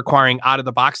questions requiring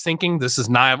out-of-the-box thinking. This is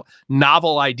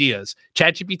novel ideas.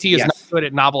 ChatGPT is not good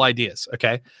at novel ideas,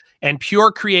 okay? And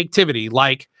pure creativity,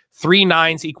 like 3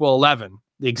 9s equal 11,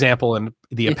 the example in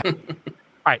the appendix. All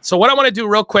right, so what I want to do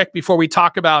real quick before we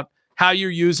talk about how you're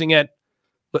using it,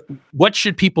 what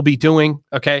should people be doing,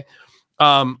 okay,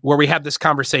 where we have this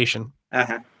conversation.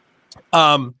 I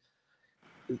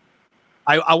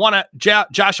want to,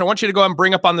 Josh, I want you to go ahead and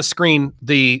bring up on the screen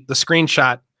the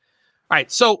screenshot. All right,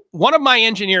 so one of my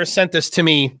engineers sent this to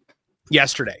me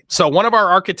yesterday. So one of our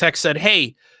architects said,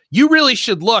 hey, you really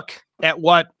should look at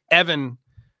what Evan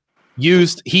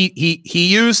used. He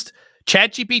used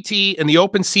ChatGPT and the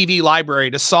OpenCV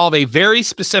library to solve a very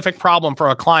specific problem for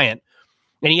a client,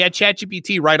 and he had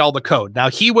ChatGPT write all the code. Now,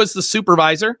 he was the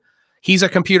supervisor. He's a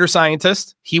computer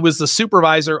scientist. He was the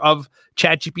supervisor of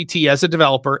ChatGPT as a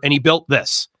developer, and he built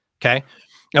this, okay?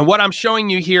 And what I'm showing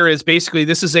you here is basically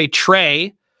this is a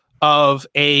tray of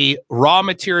a raw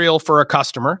material for a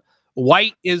customer.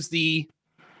 White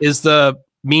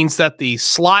means that the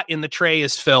slot in the tray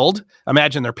is filled.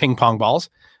 Imagine they're ping pong balls,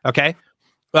 okay?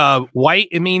 White,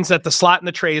 it means that the slot in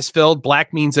the tray is filled.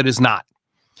 Black means it is not.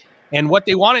 And what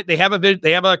they wanted, they have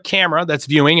a camera that's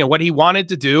viewing, and what he wanted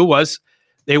to do was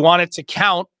they wanted to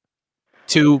count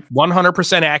to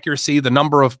 100% accuracy the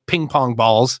number of ping pong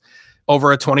balls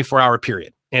over a 24-hour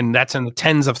period. And that's in the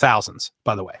tens of thousands,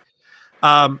 by the way.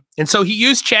 And so he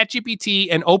used ChatGPT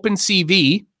and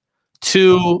OpenCV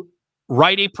to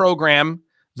write a program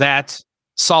that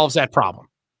solves that problem,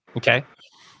 okay?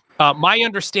 My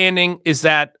understanding is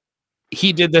that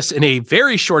he did this in a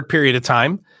very short period of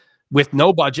time with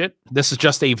no budget. This is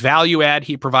just a value add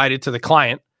he provided to the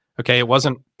client, okay? It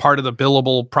wasn't part of the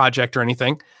billable project or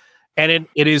anything. And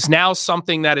it is now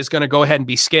something that is going to go ahead and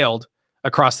be scaled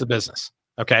across the business,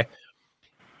 okay?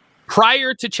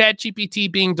 Prior to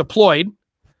ChatGPT being deployed,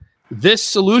 this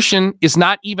solution is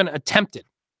not even attempted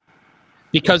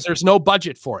because there's no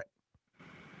budget for it,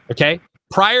 okay?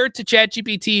 Prior to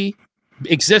ChatGPT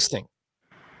existing,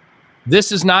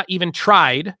 this is not even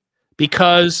tried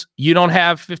because you don't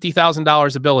have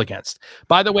 $50,000 to bill against.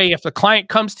 By the way, if the client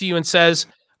comes to you and says,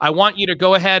 I want you to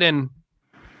go ahead and,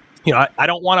 I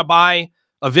don't want to buy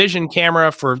a vision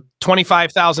camera for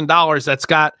 $25,000 that's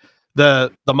got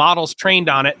the models trained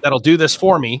on it that'll do this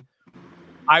for me.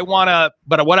 But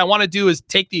what I want to do is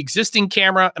take the existing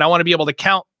camera and I want to be able to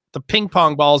count the ping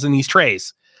pong balls in these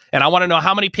trays. And I want to know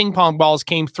how many ping pong balls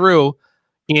came through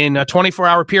in a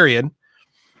 24-hour period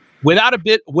without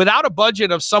a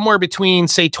budget of somewhere between,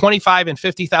 say, $25,000 and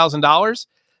 $50,000.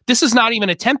 This is not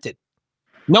even attempted.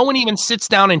 No one even sits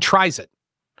down and tries it.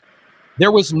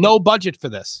 There was no budget for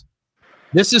this.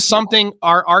 This is something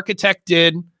our architect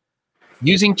did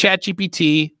using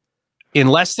ChatGPT in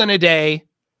less than a day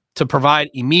to provide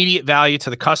immediate value to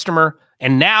the customer.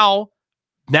 And now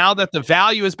that the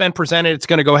value has been presented, it's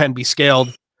going to go ahead and be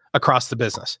scaled across the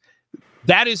business.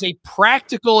 That is a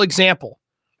practical example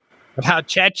of how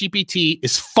ChatGPT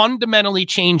is fundamentally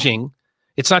changing.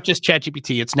 It's not just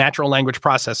ChatGPT, it's natural language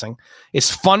processing. It's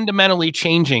fundamentally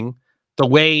changing the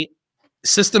way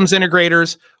systems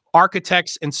integrators,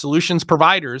 architects, and solutions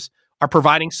providers are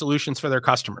providing solutions for their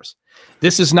customers.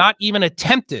 This is not even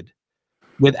attempted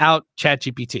without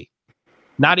ChatGPT.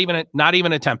 Not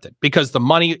even attempted because the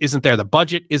money isn't there. The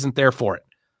budget isn't there for it,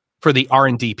 for the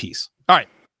R&D piece. All right.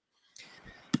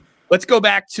 Let's go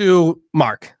back to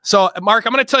Mark. So, Mark,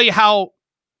 I'm going to tell you how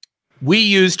we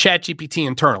use ChatGPT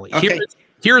internally. Okay.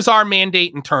 Here's our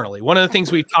mandate internally. One of the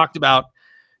things we've talked about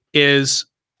is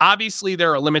obviously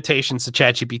there are limitations to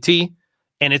ChatGPT,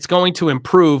 and it's going to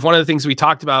improve. One of the things we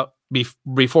talked about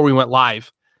before we went live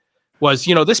was,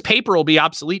 this paper will be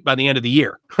obsolete by the end of the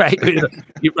year, right? Right.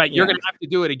 You're going to have to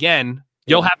do it again.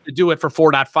 You'll have to do it for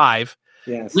 4.5.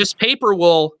 Yes. This paper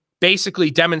will basically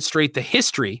demonstrate the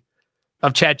history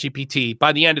of ChatGPT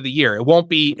by the end of the year. It won't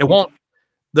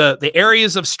the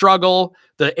areas of struggle,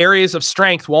 the areas of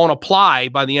strength won't apply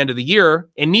by the end of the year,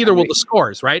 and neither will the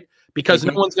scores, right? Because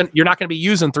you're not going to be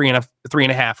using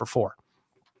 3.5 or 4.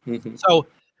 So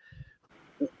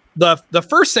the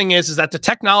first thing is that the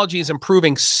technology is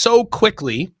improving so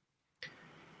quickly.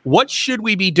 What should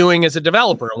we be doing as a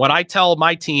developer? And what I tell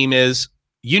my team is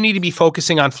you need to be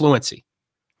focusing on fluency.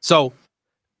 So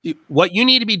what you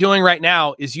need to be doing right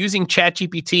now is using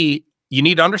ChatGPT. You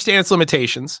need to understand its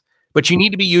limitations, but you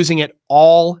need to be using it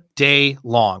all day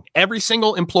long. Every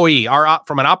single employee,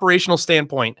 from an operational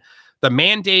standpoint, the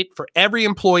mandate for every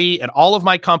employee at all of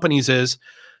my companies is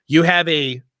you have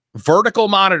a vertical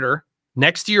monitor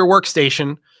next to your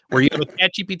workstation where you have a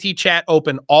ChatGPT chat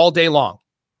open all day long.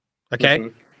 Okay.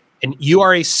 And you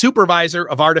are a supervisor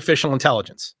of artificial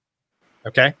intelligence.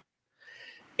 Okay.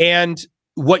 And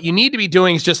what you need to be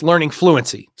doing is just learning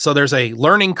fluency. So there's a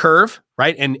learning curve,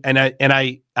 right? And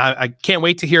I can't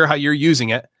wait to hear how you're using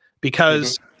it,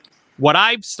 because what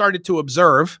I've started to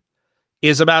observe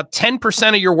is about 10%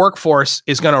 of your workforce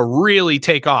is going to really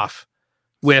take off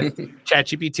with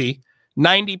ChatGPT.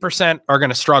 90% are going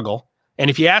to struggle. And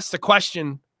if you ask the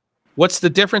question, what's the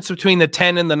difference between the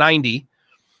 10 and the 90?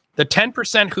 The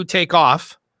 10% who take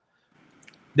off,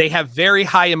 they have very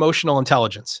high emotional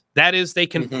intelligence. That is, they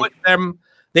can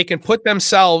put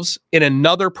themselves in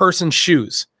another person's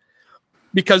shoes.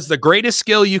 Because the greatest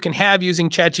skill you can have using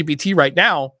ChatGPT right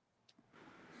now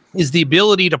is the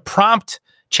ability to prompt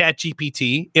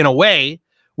ChatGPT in a way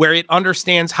where it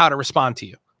understands how to respond to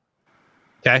you.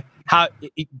 Okay?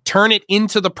 Turn it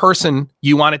into the person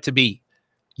you want it to be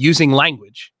using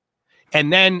language.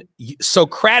 And then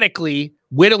Socratically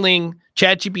whittling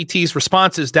ChatGPT's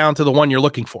responses down to the one you're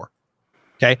looking for.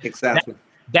 Okay? Exactly.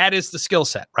 That is the skill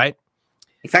set, right?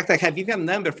 In fact, I have even a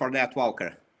number for that,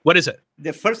 Walker. What is it?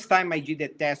 The first time I did the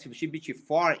test with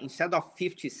GPT-4, instead of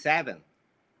 57,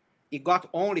 it got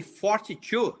only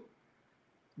 42,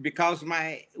 because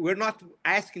we're not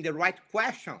asking the right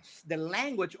questions. The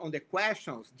language on the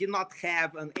questions did not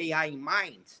have an AI in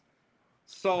mind.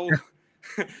 So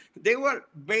they were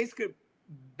basically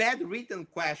bad written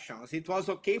questions. It was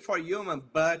okay for human,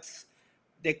 but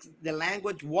the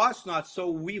language was not. So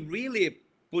we really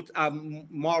put a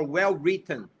more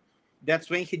well-written. That's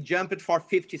when he jumped for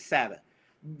 57.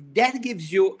 That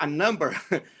gives you a number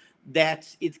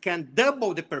that it can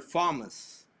double the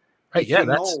performance if you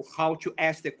know how to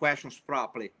ask the questions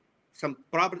properly.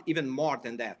 Probably even more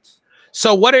than that.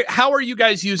 So how are you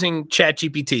guys using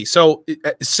ChatGPT? So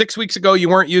 6 weeks ago, you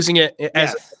weren't using it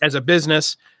as a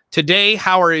business. Today,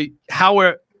 how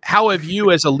have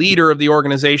you as a leader of the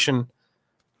organization?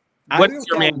 What's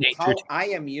your mandate? How I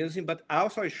am using, but I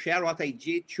also share what I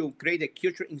did to create a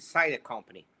culture inside the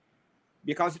company,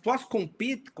 because it was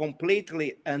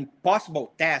completely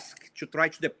impossible task to try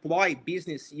to deploy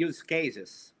business use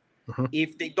cases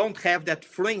if they don't have that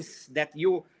fluency that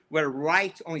you were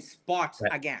right on spot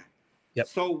again. Yep.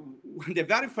 So the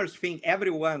very first thing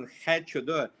everyone had to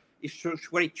do is to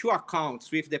create 2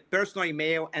 accounts with the personal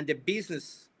email and the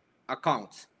business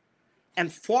account,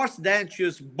 and force them to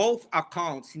use both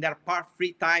accounts in their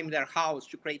free time in their house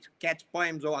to create cat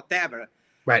poems or whatever.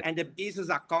 Right. And the business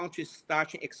account is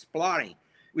starting exploring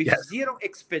with zero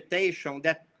expectation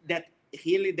that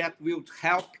will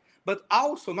help, but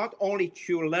also not only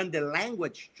to learn the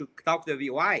language to talk to the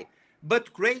UI,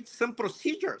 but create some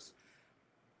procedures.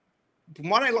 The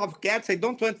more I love cats, I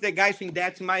don't want the guys doing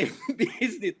that in my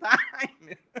business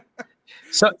time.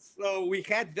 So we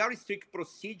had very strict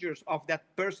procedures of that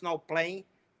personal playing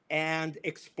and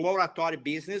exploratory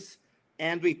business,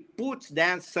 and we put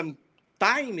then some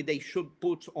time they should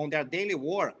put on their daily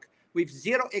work with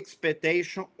zero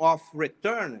expectation of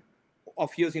return of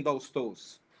using those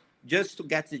tools, just to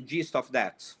get the gist of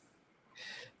that.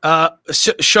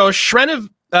 So Shrenev,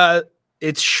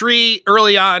 it's Shri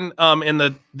early on in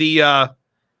the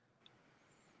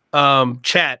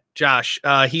chat, Josh.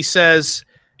 He says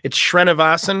it's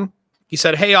Shrenivasan. He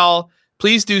said, "Hey all,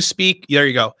 please do speak." There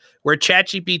you go. Where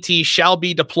ChatGPT shall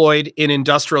be deployed in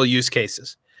industrial use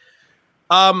cases.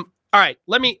 All right,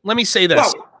 let me say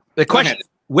this. The question: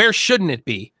 where shouldn't it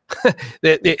be?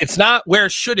 It's not where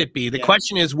should it be. The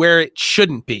question is where it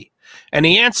shouldn't be. And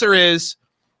the answer is,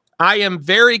 I am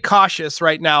very cautious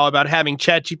right now about having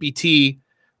ChatGPT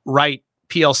write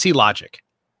PLC logic.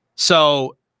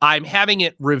 So I'm having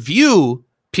it review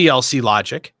PLC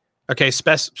logic, okay,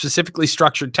 specifically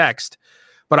structured text,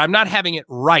 but I'm not having it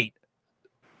write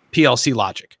PLC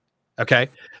logic, okay?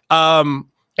 And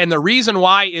the reason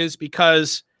why is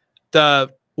because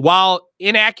while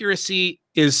inaccuracy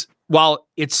is, while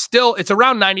it's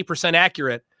around 90%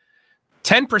 accurate,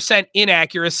 10%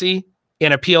 inaccuracy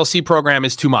in a PLC program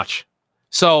is too much.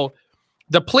 So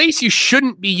the place you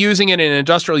shouldn't be using it in an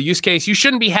industrial use case, you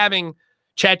shouldn't be having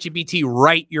ChatGPT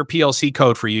write your PLC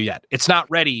code for you yet. It's not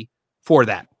ready for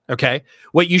that. Okay.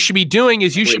 What you should be doing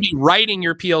is you should be writing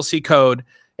your PLC code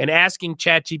and asking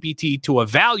ChatGPT to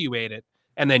evaluate it.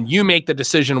 And then you make the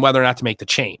decision whether or not to make the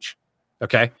change.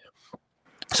 Okay.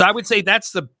 So I would say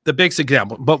that's the biggest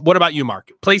example. But what about you,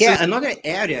 Mark? Places. Yeah, another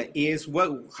area is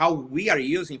how we are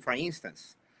using, for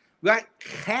instance, we are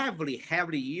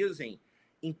heavily using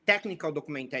in technical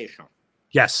documentation.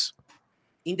 Yes.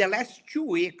 In the last 2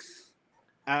 weeks,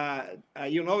 we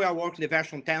are working the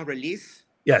version 10 release.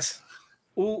 Yes.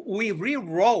 We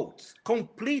rewrote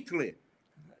completely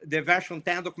the version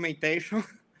 10 documentation.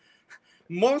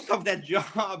 Most of that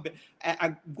job,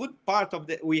 a good part of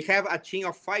we have a team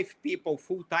of 5 people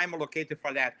full-time allocated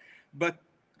for that. But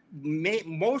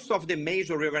most of the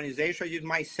major reorganization is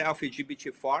myself with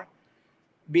GPT-4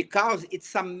 because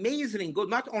it's amazingly good,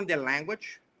 not on the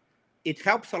language. It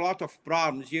helps a lot of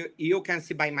problems. You can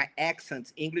see by my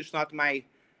accent, English not my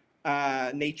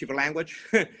native language.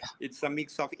 It's a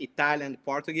mix of Italian and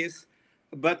Portuguese.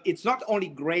 But it's not only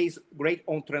great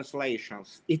on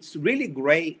translations. It's really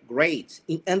great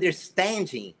in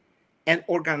understanding and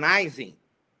organizing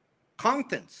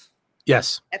contents.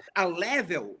 Yes. At a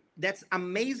level that's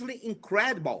amazingly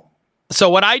incredible. So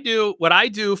what I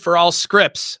do for all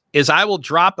scripts is I will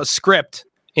drop a script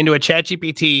into a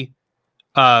ChatGPT.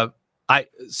 I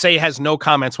say has no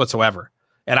comments whatsoever.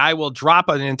 And I will drop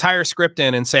an entire script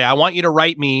in and say, I want you to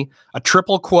write me a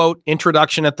triple quote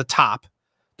introduction at the top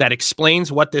that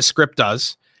explains what this script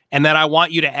does. And then I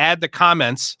want you to add the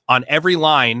comments on every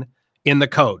line in the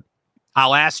code.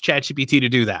 I'll ask ChatGPT to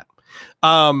do that.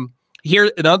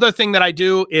 Here, another thing that I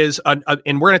do is, and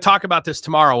we're going to talk about this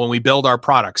tomorrow when we build our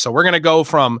product. So we're going to go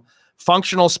from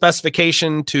functional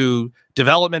specification to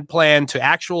development plan to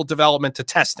actual development to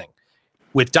testing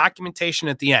with documentation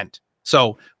at the end.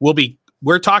 So we're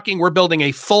building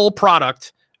a full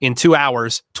product in 2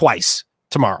 hours twice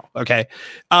tomorrow. Okay.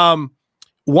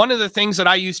 One of the things that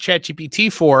I use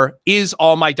ChatGPT for is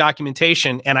all my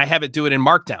documentation, and I have it do it in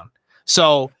Markdown.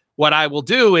 So what I will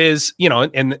do is,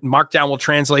 and Markdown will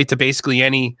translate to basically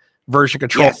any version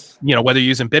control, yes. Whether you're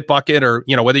using Bitbucket or,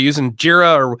 whether you're using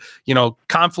Jira or,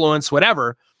 Confluence,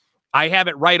 whatever, I have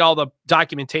it write all the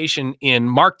documentation in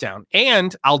Markdown,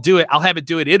 and I'll have it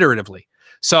do it iteratively.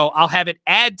 So I'll have it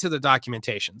add to the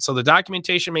documentation. So the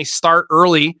documentation may start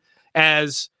early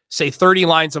as, say, 30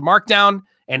 lines of Markdown.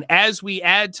 And as we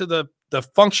add to the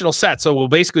functional set, so we'll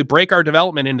basically break our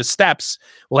development into steps.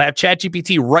 We'll have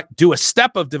ChatGPT do a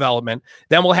step of development.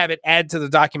 Then we'll have it add to the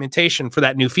documentation for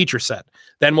that new feature set.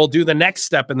 Then we'll do the next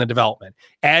step in the development,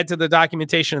 add to the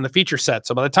documentation in the feature set.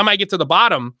 So by the time I get to the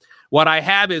bottom, what I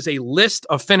have is a list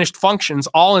of finished functions,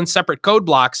 all in separate code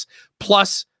blocks,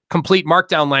 plus complete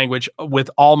Markdown language with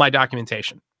all my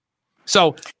documentation.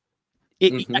 So,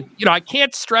 I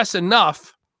can't stress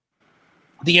enough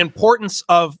the importance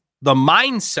of the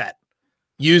mindset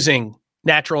using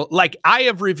natural. Like, I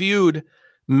have reviewed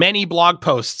many blog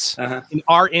posts in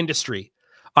our industry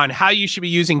on how you should be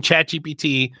using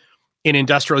ChatGPT in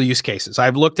industrial use cases.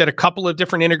 I've looked at a couple of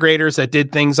different integrators that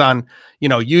did things on,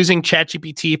 using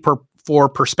ChatGPT for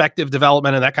perspective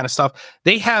development and that kind of stuff.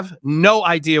 They have no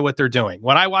idea what they're doing.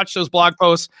 When I watch those blog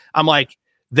posts, I'm like,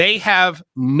 they have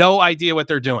no idea what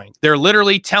they're doing. They're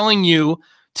literally telling you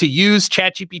to use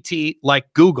ChatGPT like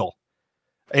Google.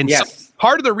 And yes. So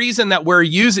part of the reason that we're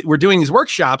doing these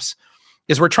workshops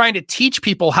is we're trying to teach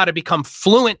people how to become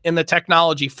fluent in the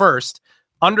technology first,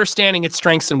 understanding its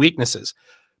strengths and weaknesses.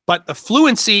 But the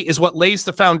fluency is what lays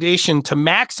the foundation to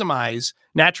maximize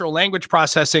natural language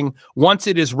processing once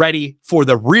it is ready for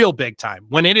the real big time,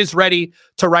 when it is ready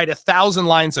to write 1,000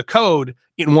 lines of code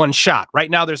in one shot.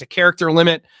 Right now, there's a character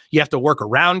limit. You have to work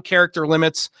around character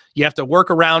limits. You have to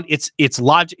work around its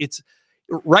logic.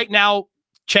 Right now,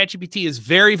 ChatGPT is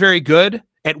very, very good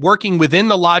at working within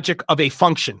the logic of a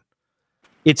function.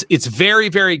 It's very,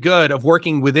 very good of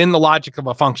working within the logic of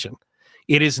a function.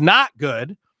 It is not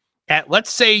good at, let's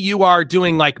say you are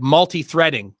doing like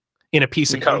multi-threading in a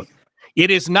piece of code. It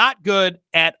is not good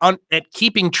at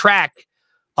keeping track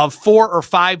of 4 or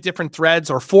 5 different threads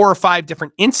or 4 or 5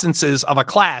 different instances of a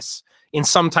class in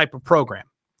some type of program.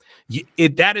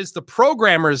 That is the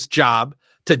programmer's job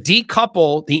to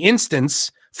decouple the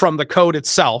instance from the code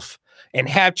itself and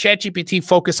have ChatGPT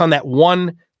focus on that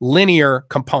one linear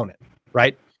component,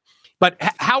 right? But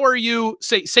how are you,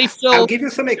 say Phil? I'll give you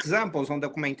some examples on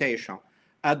documentation.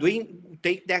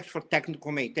 Take that for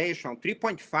technical documentation.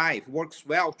 3.5 works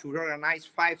well to organize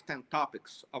 5-10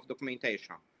 topics of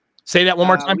documentation. Say that one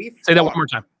more time. Say that one more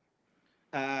time.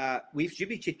 with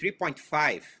GPT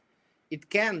 3.5, it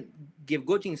can give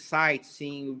good insights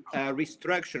in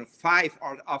restructure 5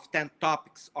 of 10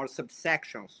 topics or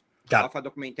subsections of a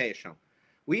documentation.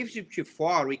 With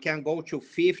GPT-4, we can go to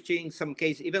 50, in some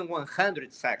cases, even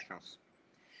 100 sections.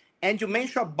 And you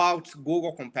mentioned about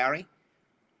Google comparing.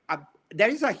 There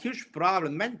is a huge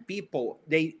problem. Many people,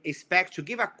 they expect to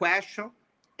give a question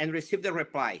and receive the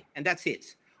reply, and that's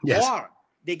it. Yes. Or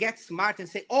they get smart and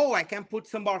say, oh, I can put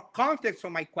some more context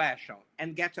on my question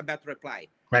and get a better reply.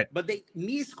 Right. But they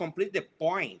miss completely the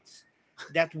point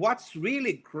that what's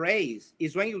really great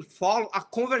is when you follow a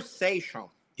conversation.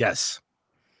 Yes.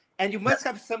 And you must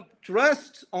have some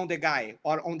trust on the guy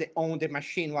or on the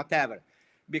machine, whatever.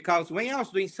 Because when I was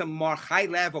doing some more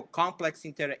high-level, complex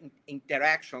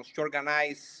interactions to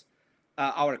organize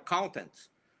our content,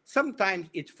 sometimes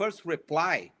its first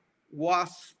reply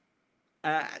was,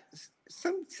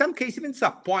 some cases, even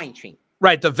disappointing.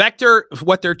 Right. The vector,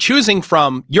 what they're choosing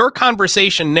from, your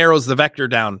conversation narrows the vector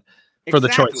down for the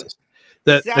choices.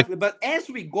 Exactly. But as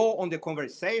we go on the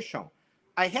conversation,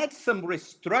 I had some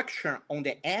restructure on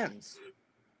the ends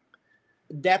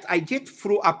that I did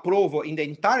through approval in the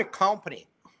entire company.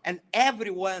 And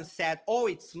everyone said, oh,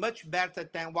 it's much better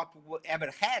than what we ever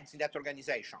had in that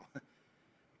organization.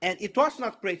 And it was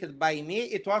not created by me.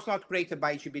 It was not created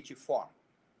by GPT-4.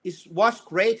 It was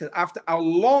created after a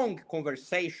long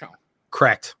conversation.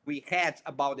 Correct. We had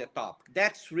about the topic.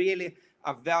 That's really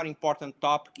a very important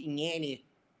topic in any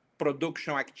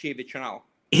production activity now.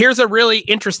 Here's a really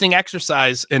interesting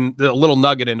exercise and a little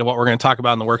nugget into what we're going to talk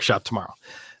about in the workshop tomorrow.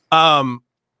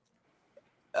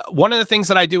 One of the things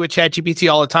that I do with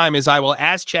ChatGPT all the time is I will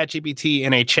ask ChatGPT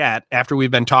in a chat after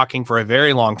we've been talking for a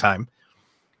very long time,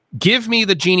 give me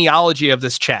the genealogy of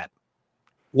this chat.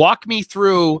 Walk me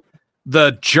through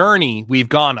the journey we've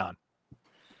gone on,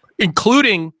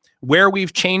 including where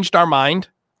we've changed our mind,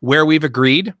 where we've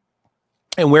agreed,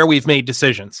 and where we've made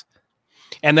decisions.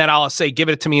 And then I'll say, give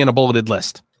it to me in a bulleted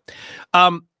list.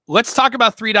 Let's talk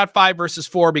about 3.5 versus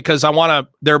 4, because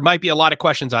there might be a lot of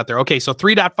questions out there. Okay, so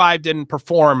 3.5 didn't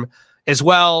perform as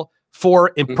well.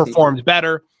 4, it performed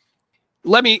better.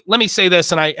 Let me say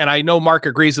this, and I know Mark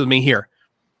agrees with me here.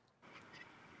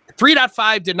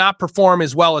 3.5 did not perform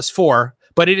as well as 4,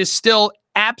 but it is still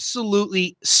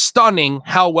absolutely stunning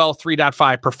how well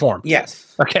 3.5 performed.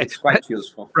 Yes. Okay. It's quite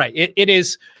useful. Right. It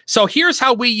is. So here's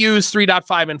how we use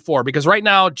 3.5 and 4, because right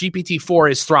now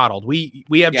GPT-4 is throttled. We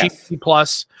have GPT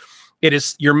Plus. It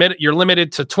is you're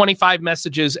limited to 25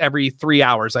 messages every 3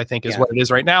 hours, I think is what it is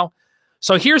right now.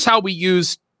 So here's how we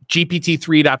use GPT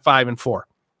 3.5 and 4.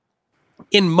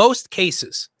 In most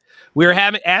cases, we're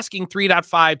asking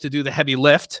 3.5 to do the heavy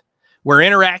lift. We're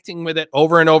interacting with it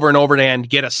over and over and over and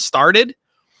get us started.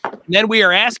 And then we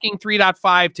are asking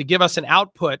 3.5 to give us an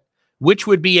output, which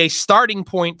would be a starting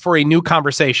point for a new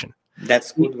conversation.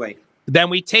 That's a good way. Then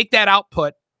we take that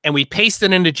output and we paste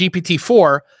it into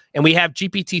GPT-4, and we have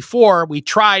GPT-4. We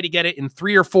try to get it in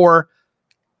 3 or 4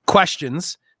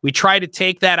 questions. We try to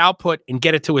take that output and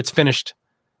get it to its finished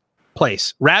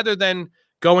place, rather than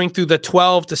going through the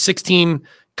 12 to 16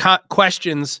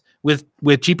 questions with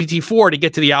GPT-4 to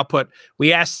get to the output.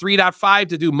 We ask 3.5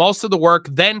 to do most of the work,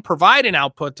 then provide an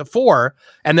output to 4,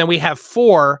 and then we have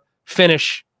 4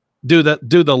 finish, do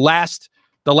the last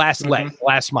leg,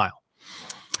 last mile.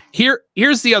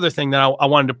 Here's the other thing that I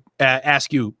wanted to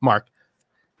ask you, Mark.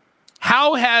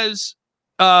 How has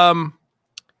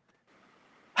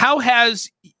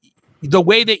the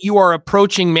way that you are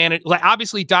approaching like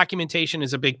obviously documentation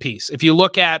is a big piece. If you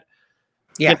look at,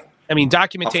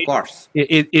 documentation, of course,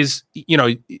 is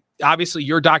obviously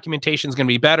your documentation is going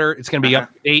to be better. It's going to be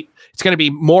up to date. It's going to be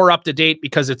more up to date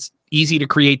because it's easy to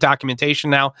create documentation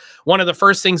now. One of the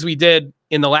first things we did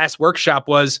in the last workshop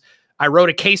was I wrote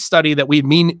a case study that we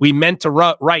meant to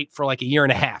write for like a year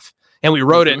and a half, and we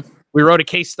wrote it. We wrote a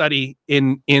case study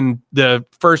in the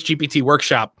first GPT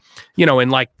workshop, in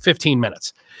like 15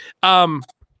 minutes.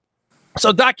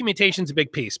 So documentation's a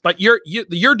big piece, but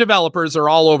your developers are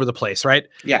all over the place, right?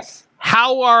 Yes.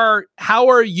 How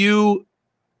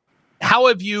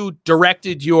have you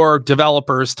directed your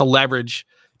developers to leverage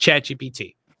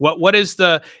ChatGPT? What is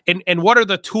and what are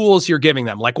the tools you're giving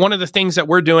them? Like, one of the things that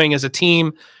we're doing as a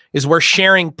team is we're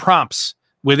sharing prompts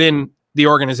within the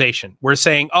organization. We're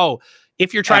saying,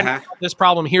 if you're trying to solve this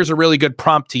problem, here's a really good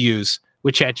prompt to use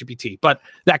with ChatGPT, but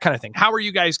that kind of thing. How are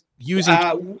you guys using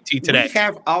ChatGPT today? We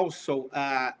have also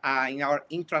in our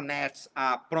intranet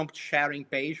prompt sharing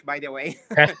page, by the way.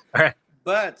 All right.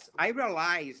 But I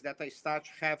realized that I start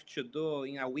to have to do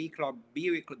in a weekly or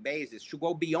bi-weekly basis to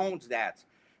go beyond that.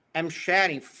 I'm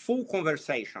sharing full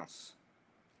conversations.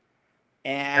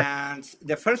 And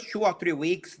the first 2 or 3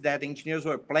 weeks that engineers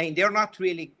were playing, they're not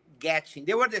really getting.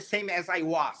 They were the same as I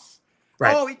was.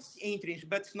 Right. Oh, it's interesting,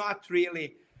 but it's not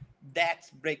really that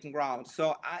breaking ground.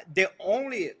 So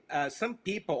some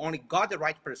people only got the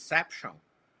right perception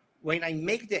when I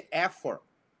make the effort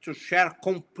to share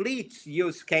complete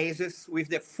use cases with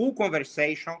the full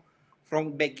conversation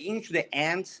from beginning to the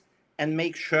end and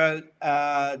make sure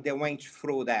they went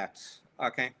through that.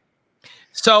 Okay.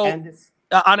 So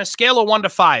on a scale of 1 to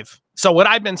 5, so what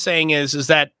I've been saying is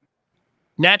that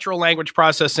natural language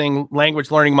processing,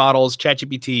 language learning models,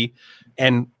 ChatGPT,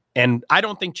 and I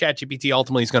don't think ChatGPT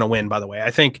ultimately is going to win, by the way.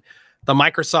 I think the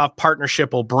Microsoft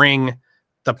partnership will bring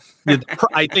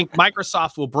I think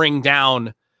Microsoft will bring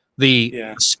down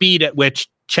the speed at which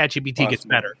ChatGPT gets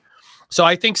better. So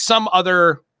I think some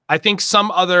other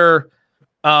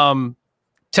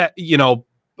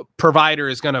provider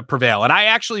is going to prevail. And I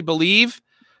actually believe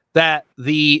that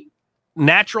the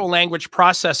natural language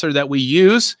processor that we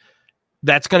use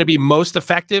that's going to be most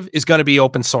effective is going to be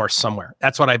open source somewhere.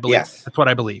 That's what I believe. Yes. That's what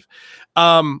I believe.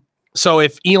 So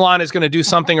if Elon is going to do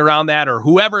something around that, or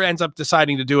whoever ends up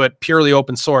deciding to do it purely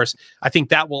open source, I think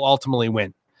that will ultimately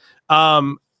win.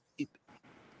 But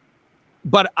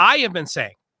I have been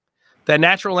saying that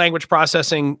natural language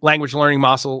processing, language learning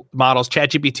models,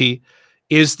 ChatGPT,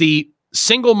 is the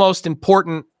single most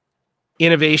important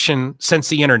innovation since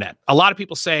the internet. A lot of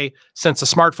people say since the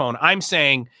smartphone. I'm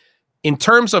saying in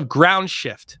terms of ground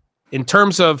shift, in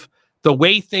terms of the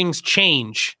way things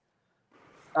change,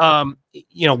 with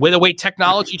the way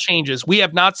technology changes, we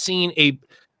have not seen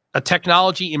a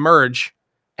technology emerge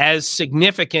as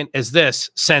significant as this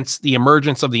since the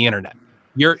emergence of the internet.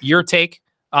 Your take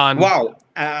on? Wow.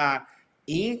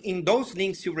 In those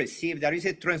links you received, there is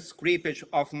a transcript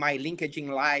of my LinkedIn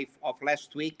Live of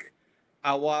last week.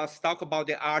 I was talking about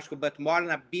the article, but more than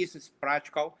a business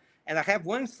practical. And I have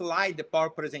one slide, the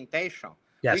power presentation,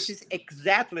 which is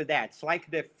exactly that. It's like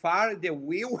the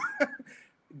wheel,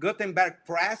 Gutenberg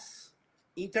press,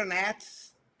 internet,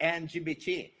 and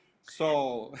GBT.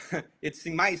 So it's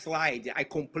in my slide. I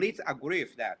completely agree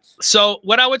with that. So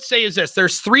what I would say is this.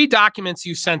 There's 3 documents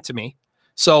you sent to me.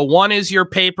 So one is your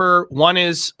paper, one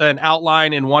is an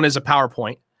outline, and one is a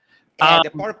PowerPoint.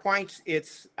 The PowerPoint,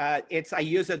 it's I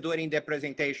use it during the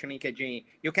presentation in LinkedIn.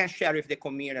 You can share with the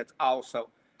community also.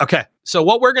 Okay. So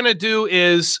what we're going to do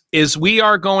is we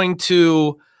are going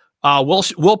to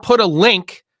we'll put a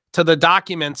link to the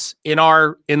documents in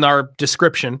our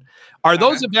description. Are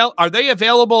those are they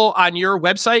available on your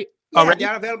website? Yeah, they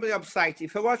are available on the website.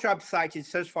 If you watch our website, it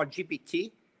search for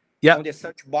GPT. Yeah. On the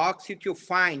search box, you will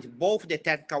find both the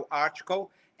technical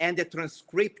article and the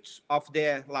transcripts of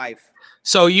the live.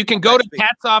 So you can go to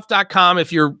tatsoff.com.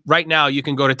 If you're right now, you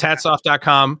can go to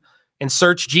tatsoff.com and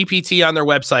search GPT on their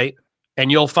website,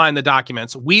 and you'll find the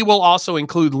documents. We will also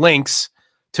include links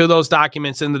to those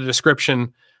documents in the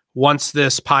description once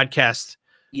this podcast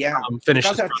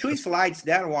finishes. Because there are 2 slides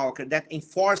there, Walker, that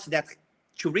enforce that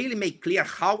to really make clear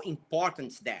how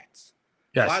important that.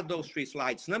 Yes. What are those 3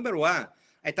 slides? Number 1,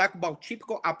 I talk about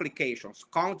typical applications: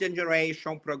 content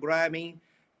generation, programming,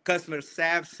 customer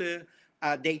service,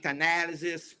 data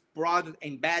analysis, product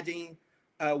embedding,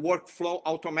 workflow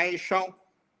automation.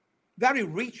 Very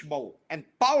reachable and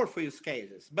powerful use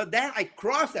cases. But then I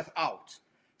cross that out.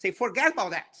 Say, forget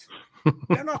about that.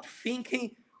 We're not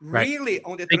thinking really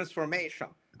on the transformation.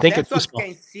 That's what you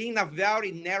can see in a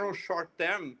very narrow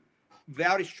short-term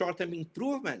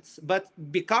improvements. But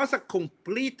because of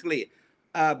completely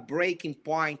breaking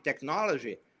point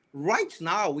technology, right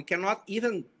now we cannot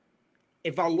even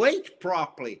evaluate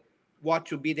properly what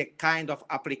to be the kind of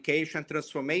application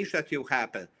transformation that will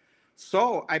happen.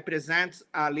 So I present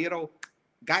a little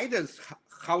guidance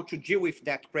how to deal with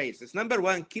that crisis. Number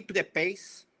 1, keep the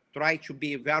pace, try to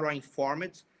be very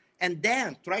informed, and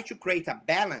then try to create a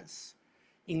balance.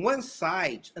 In one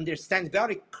side, understand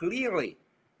very clearly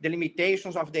the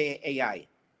limitations of the AI.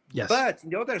 Yes. But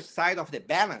the other side of the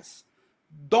balance,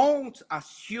 don't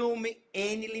assume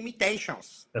any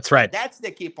limitations. That's right. That's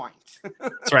the key point.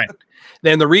 That's right.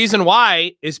 Then the reason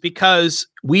why is because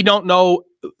we don't know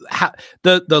how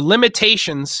the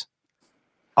limitations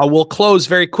will close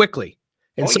very quickly.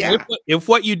 And if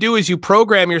what you do is you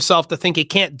program yourself to think it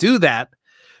can't do that,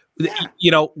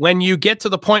 when you get to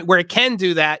the point where it can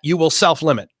do that, you will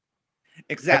self-limit.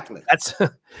 Exactly. That's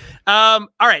all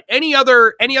right. Any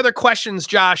other questions,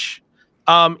 Josh?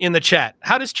 In the chat,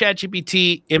 how does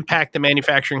ChatGPT impact the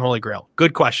manufacturing holy grail?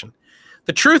 Good question.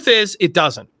 The truth is it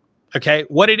doesn't. Okay.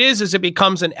 What it is it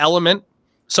becomes an element.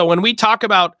 So when we talk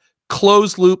about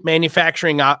closed loop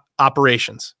manufacturing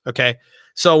operations, okay.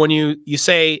 So when you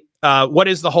say what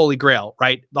is the Holy Grail,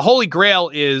 right? The Holy Grail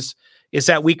is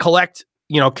that we collect,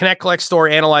 connect, collect, store,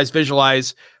 analyze,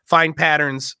 visualize, find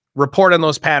patterns, report on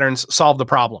those patterns, solve the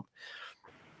problem.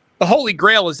 The Holy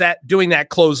Grail is that doing that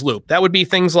closed loop. That would be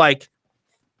things like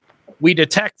we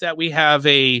detect that we have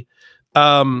a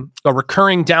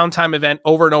recurring downtime event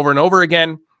over and over and over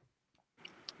again.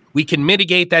 We can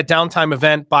mitigate that downtime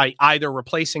event by either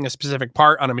replacing a specific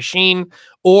part on a machine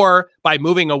or by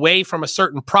moving away from a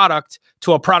certain product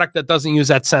to a product that doesn't use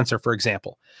that sensor, for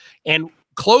example. And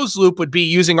closed loop would be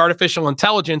using artificial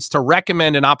intelligence to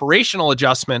recommend an operational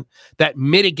adjustment that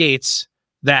mitigates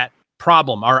that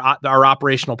problem, our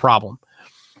operational problem.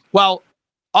 Well,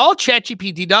 all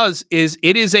ChatGPT does is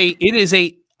it is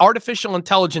a artificial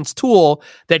intelligence tool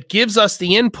that gives us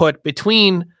the input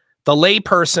between the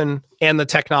layperson and the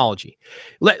technology.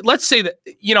 Let's say that,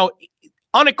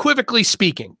 unequivocally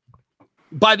speaking,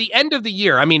 by the end of the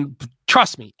year, I mean,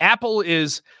 trust me, Apple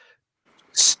is,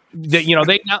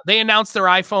 they announce their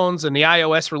iPhones and the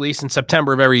iOS release in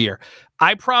September of every year.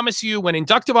 I promise you, when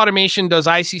Inductive Automation does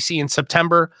ICC in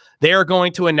September, they are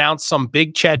going to announce some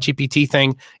big ChatGPT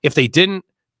thing. If they don't,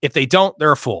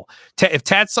 they're a fool. If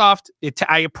TatSoft,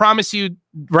 I promise you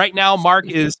right now, Mark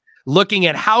is looking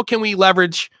at how can we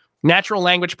leverage natural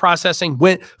language processing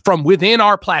from within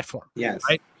our platform. Yes.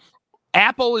 Right.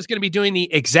 Apple is going to be doing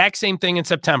the exact same thing in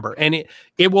September, and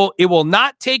it will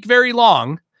not take very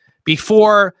long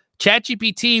before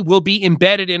ChatGPT will be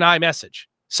embedded in iMessage.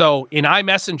 So in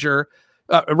iMessenger,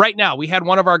 right now we had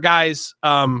one of our guys,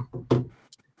 one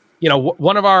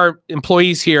of our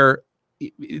employees here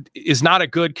is not a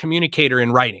good communicator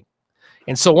in writing,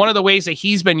 and so one of the ways that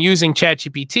he's been using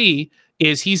ChatGPT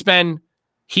is he's been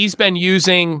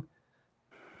using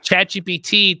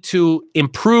ChatGPT to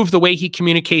improve the way he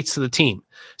communicates to the team.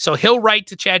 So he'll write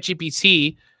to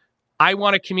ChatGPT, I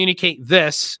want to communicate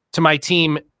this to my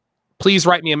team. Please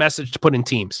write me a message to put in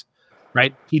Teams,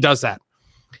 right? He does that.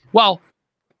 Well,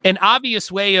 an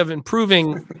obvious way of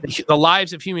improving the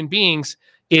lives of human beings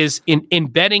is in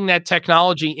embedding that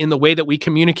technology in the way that we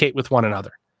communicate with one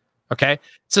another. Okay.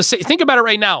 So think about it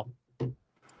right now.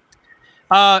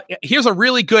 Here's a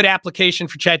really good application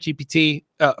for ChatGPT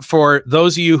for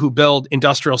those of you who build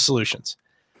industrial solutions.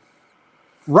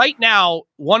 Right now,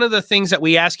 one of the things that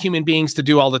we ask human beings to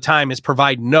do all the time is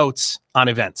provide notes on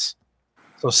events.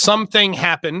 So something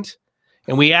happened,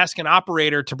 and we ask an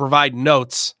operator to provide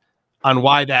notes on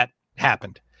why that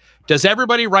happened. Does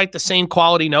everybody write the same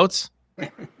quality notes? All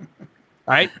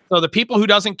right. So the people who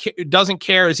doesn't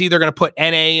care is either going to put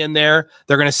NA in there.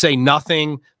 They're going to say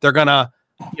nothing. They're going to,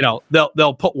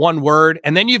 they'll put one word.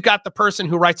 And then you've got the person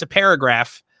who writes a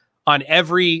paragraph on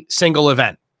every single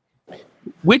event.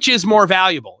 Which is more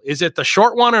valuable? Is it the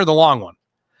short one or the long one?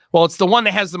 Well, it's the one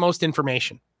that has the most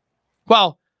information.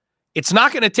 Well, it's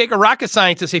not going to take a rocket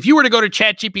scientist. If you were to go to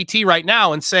ChatGPT right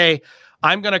now and say,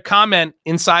 I'm going to comment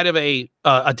inside of a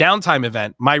downtime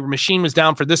event, my machine was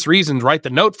down for this reason, write the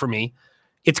note for me.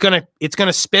 It's going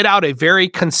to spit out a very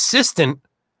consistent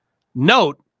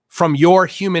note from your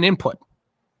human input.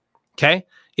 Okay.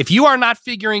 If you are not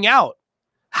figuring out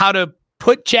how to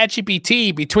put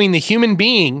ChatGPT between the human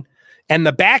being and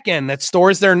the back end that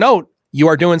stores their note, you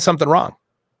are doing something wrong.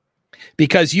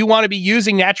 Because you want to be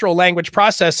using natural language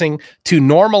processing to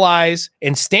normalize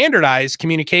and standardize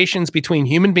communications between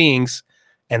human beings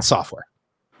and software.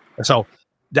 So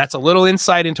that's a little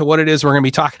insight into what it is we're going to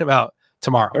be talking about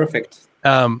tomorrow. Perfect.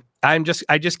 I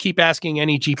just keep asking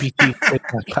any GPT.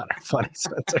 Funny.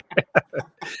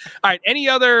 All right. Any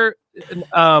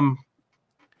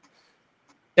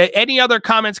other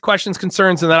comments, questions,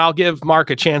 concerns, and then I'll give Mark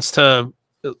a chance to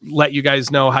let you guys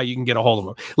know how you can get a hold of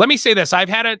them. Let me say this. I've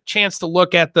had a chance to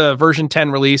look at the version 10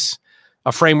 release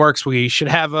of frameworks. We should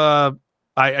have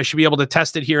I should be able to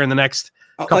test it here in the next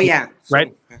couple yeah.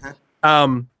 Right?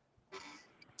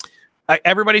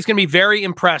 Everybody's going to be very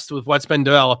impressed with what's been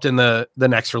developed in the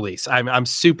next release. I'm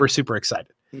super, super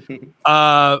excited.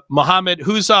 Mohammed,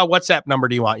 whose WhatsApp number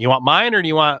do you want? You want mine or do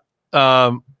you want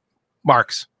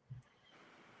Mark's?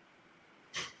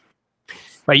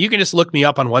 Right, you can just look me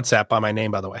up on WhatsApp by my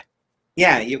name, by the way.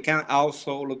 Yeah, you can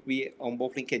also look me on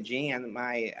both LinkedIn and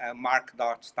my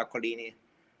mark.stacolini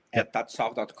at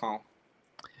tatsoft.com.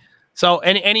 So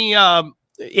any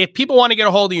if people want to get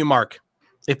a hold of you, Mark,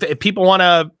 if people want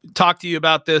to talk to you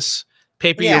about this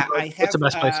paper, I what's have the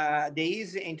best place? the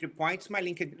easy entry points, my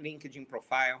LinkedIn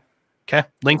profile. Okay,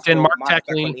 LinkedIn, so Mark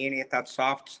Tacolini,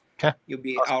 TatSoft. Okay, You'll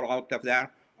be out of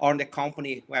there. On the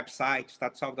company website,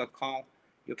 tatsoft.com.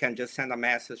 You can just send a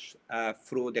message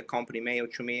through the company mail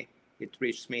to me. it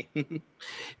reached me.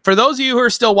 For those of you who are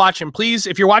still watching, please,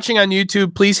 if you're watching on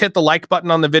YouTube, please hit the like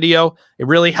button on the video. It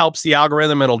really helps the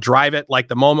algorithm. It'll drive it. Like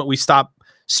the moment we stop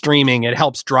streaming, it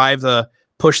helps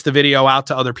push the video out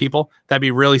to other people. That'd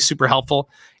be really super helpful.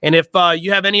 And if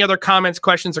you have any other comments,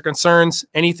 questions, or concerns,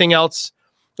 anything else,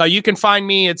 you can find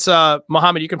me. It's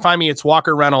Mohammed. You can find me. It's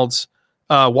Walker Reynolds,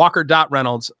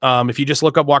 Walker.Reynolds. If you just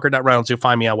look up Walker.Reynolds, you'll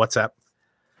find me on WhatsApp.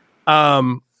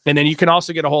 And then you can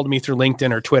also get a hold of me through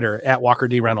LinkedIn or Twitter at Walker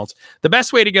D. Reynolds. The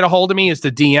best way to get a hold of me is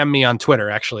to DM me on Twitter,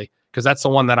 actually, because that's the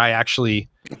one that I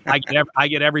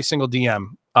get every single DM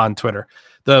on Twitter.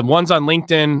 The ones on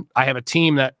LinkedIn, I have a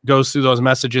team that goes through those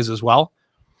messages as well.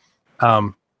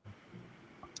 Mohammed,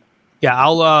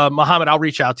 I'll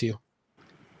reach out to you.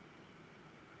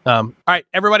 All right,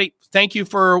 everybody, thank you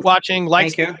for watching.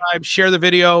 Like, subscribe, share the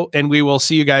video, and we will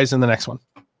see you guys in the next one.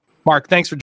 Mark, thanks for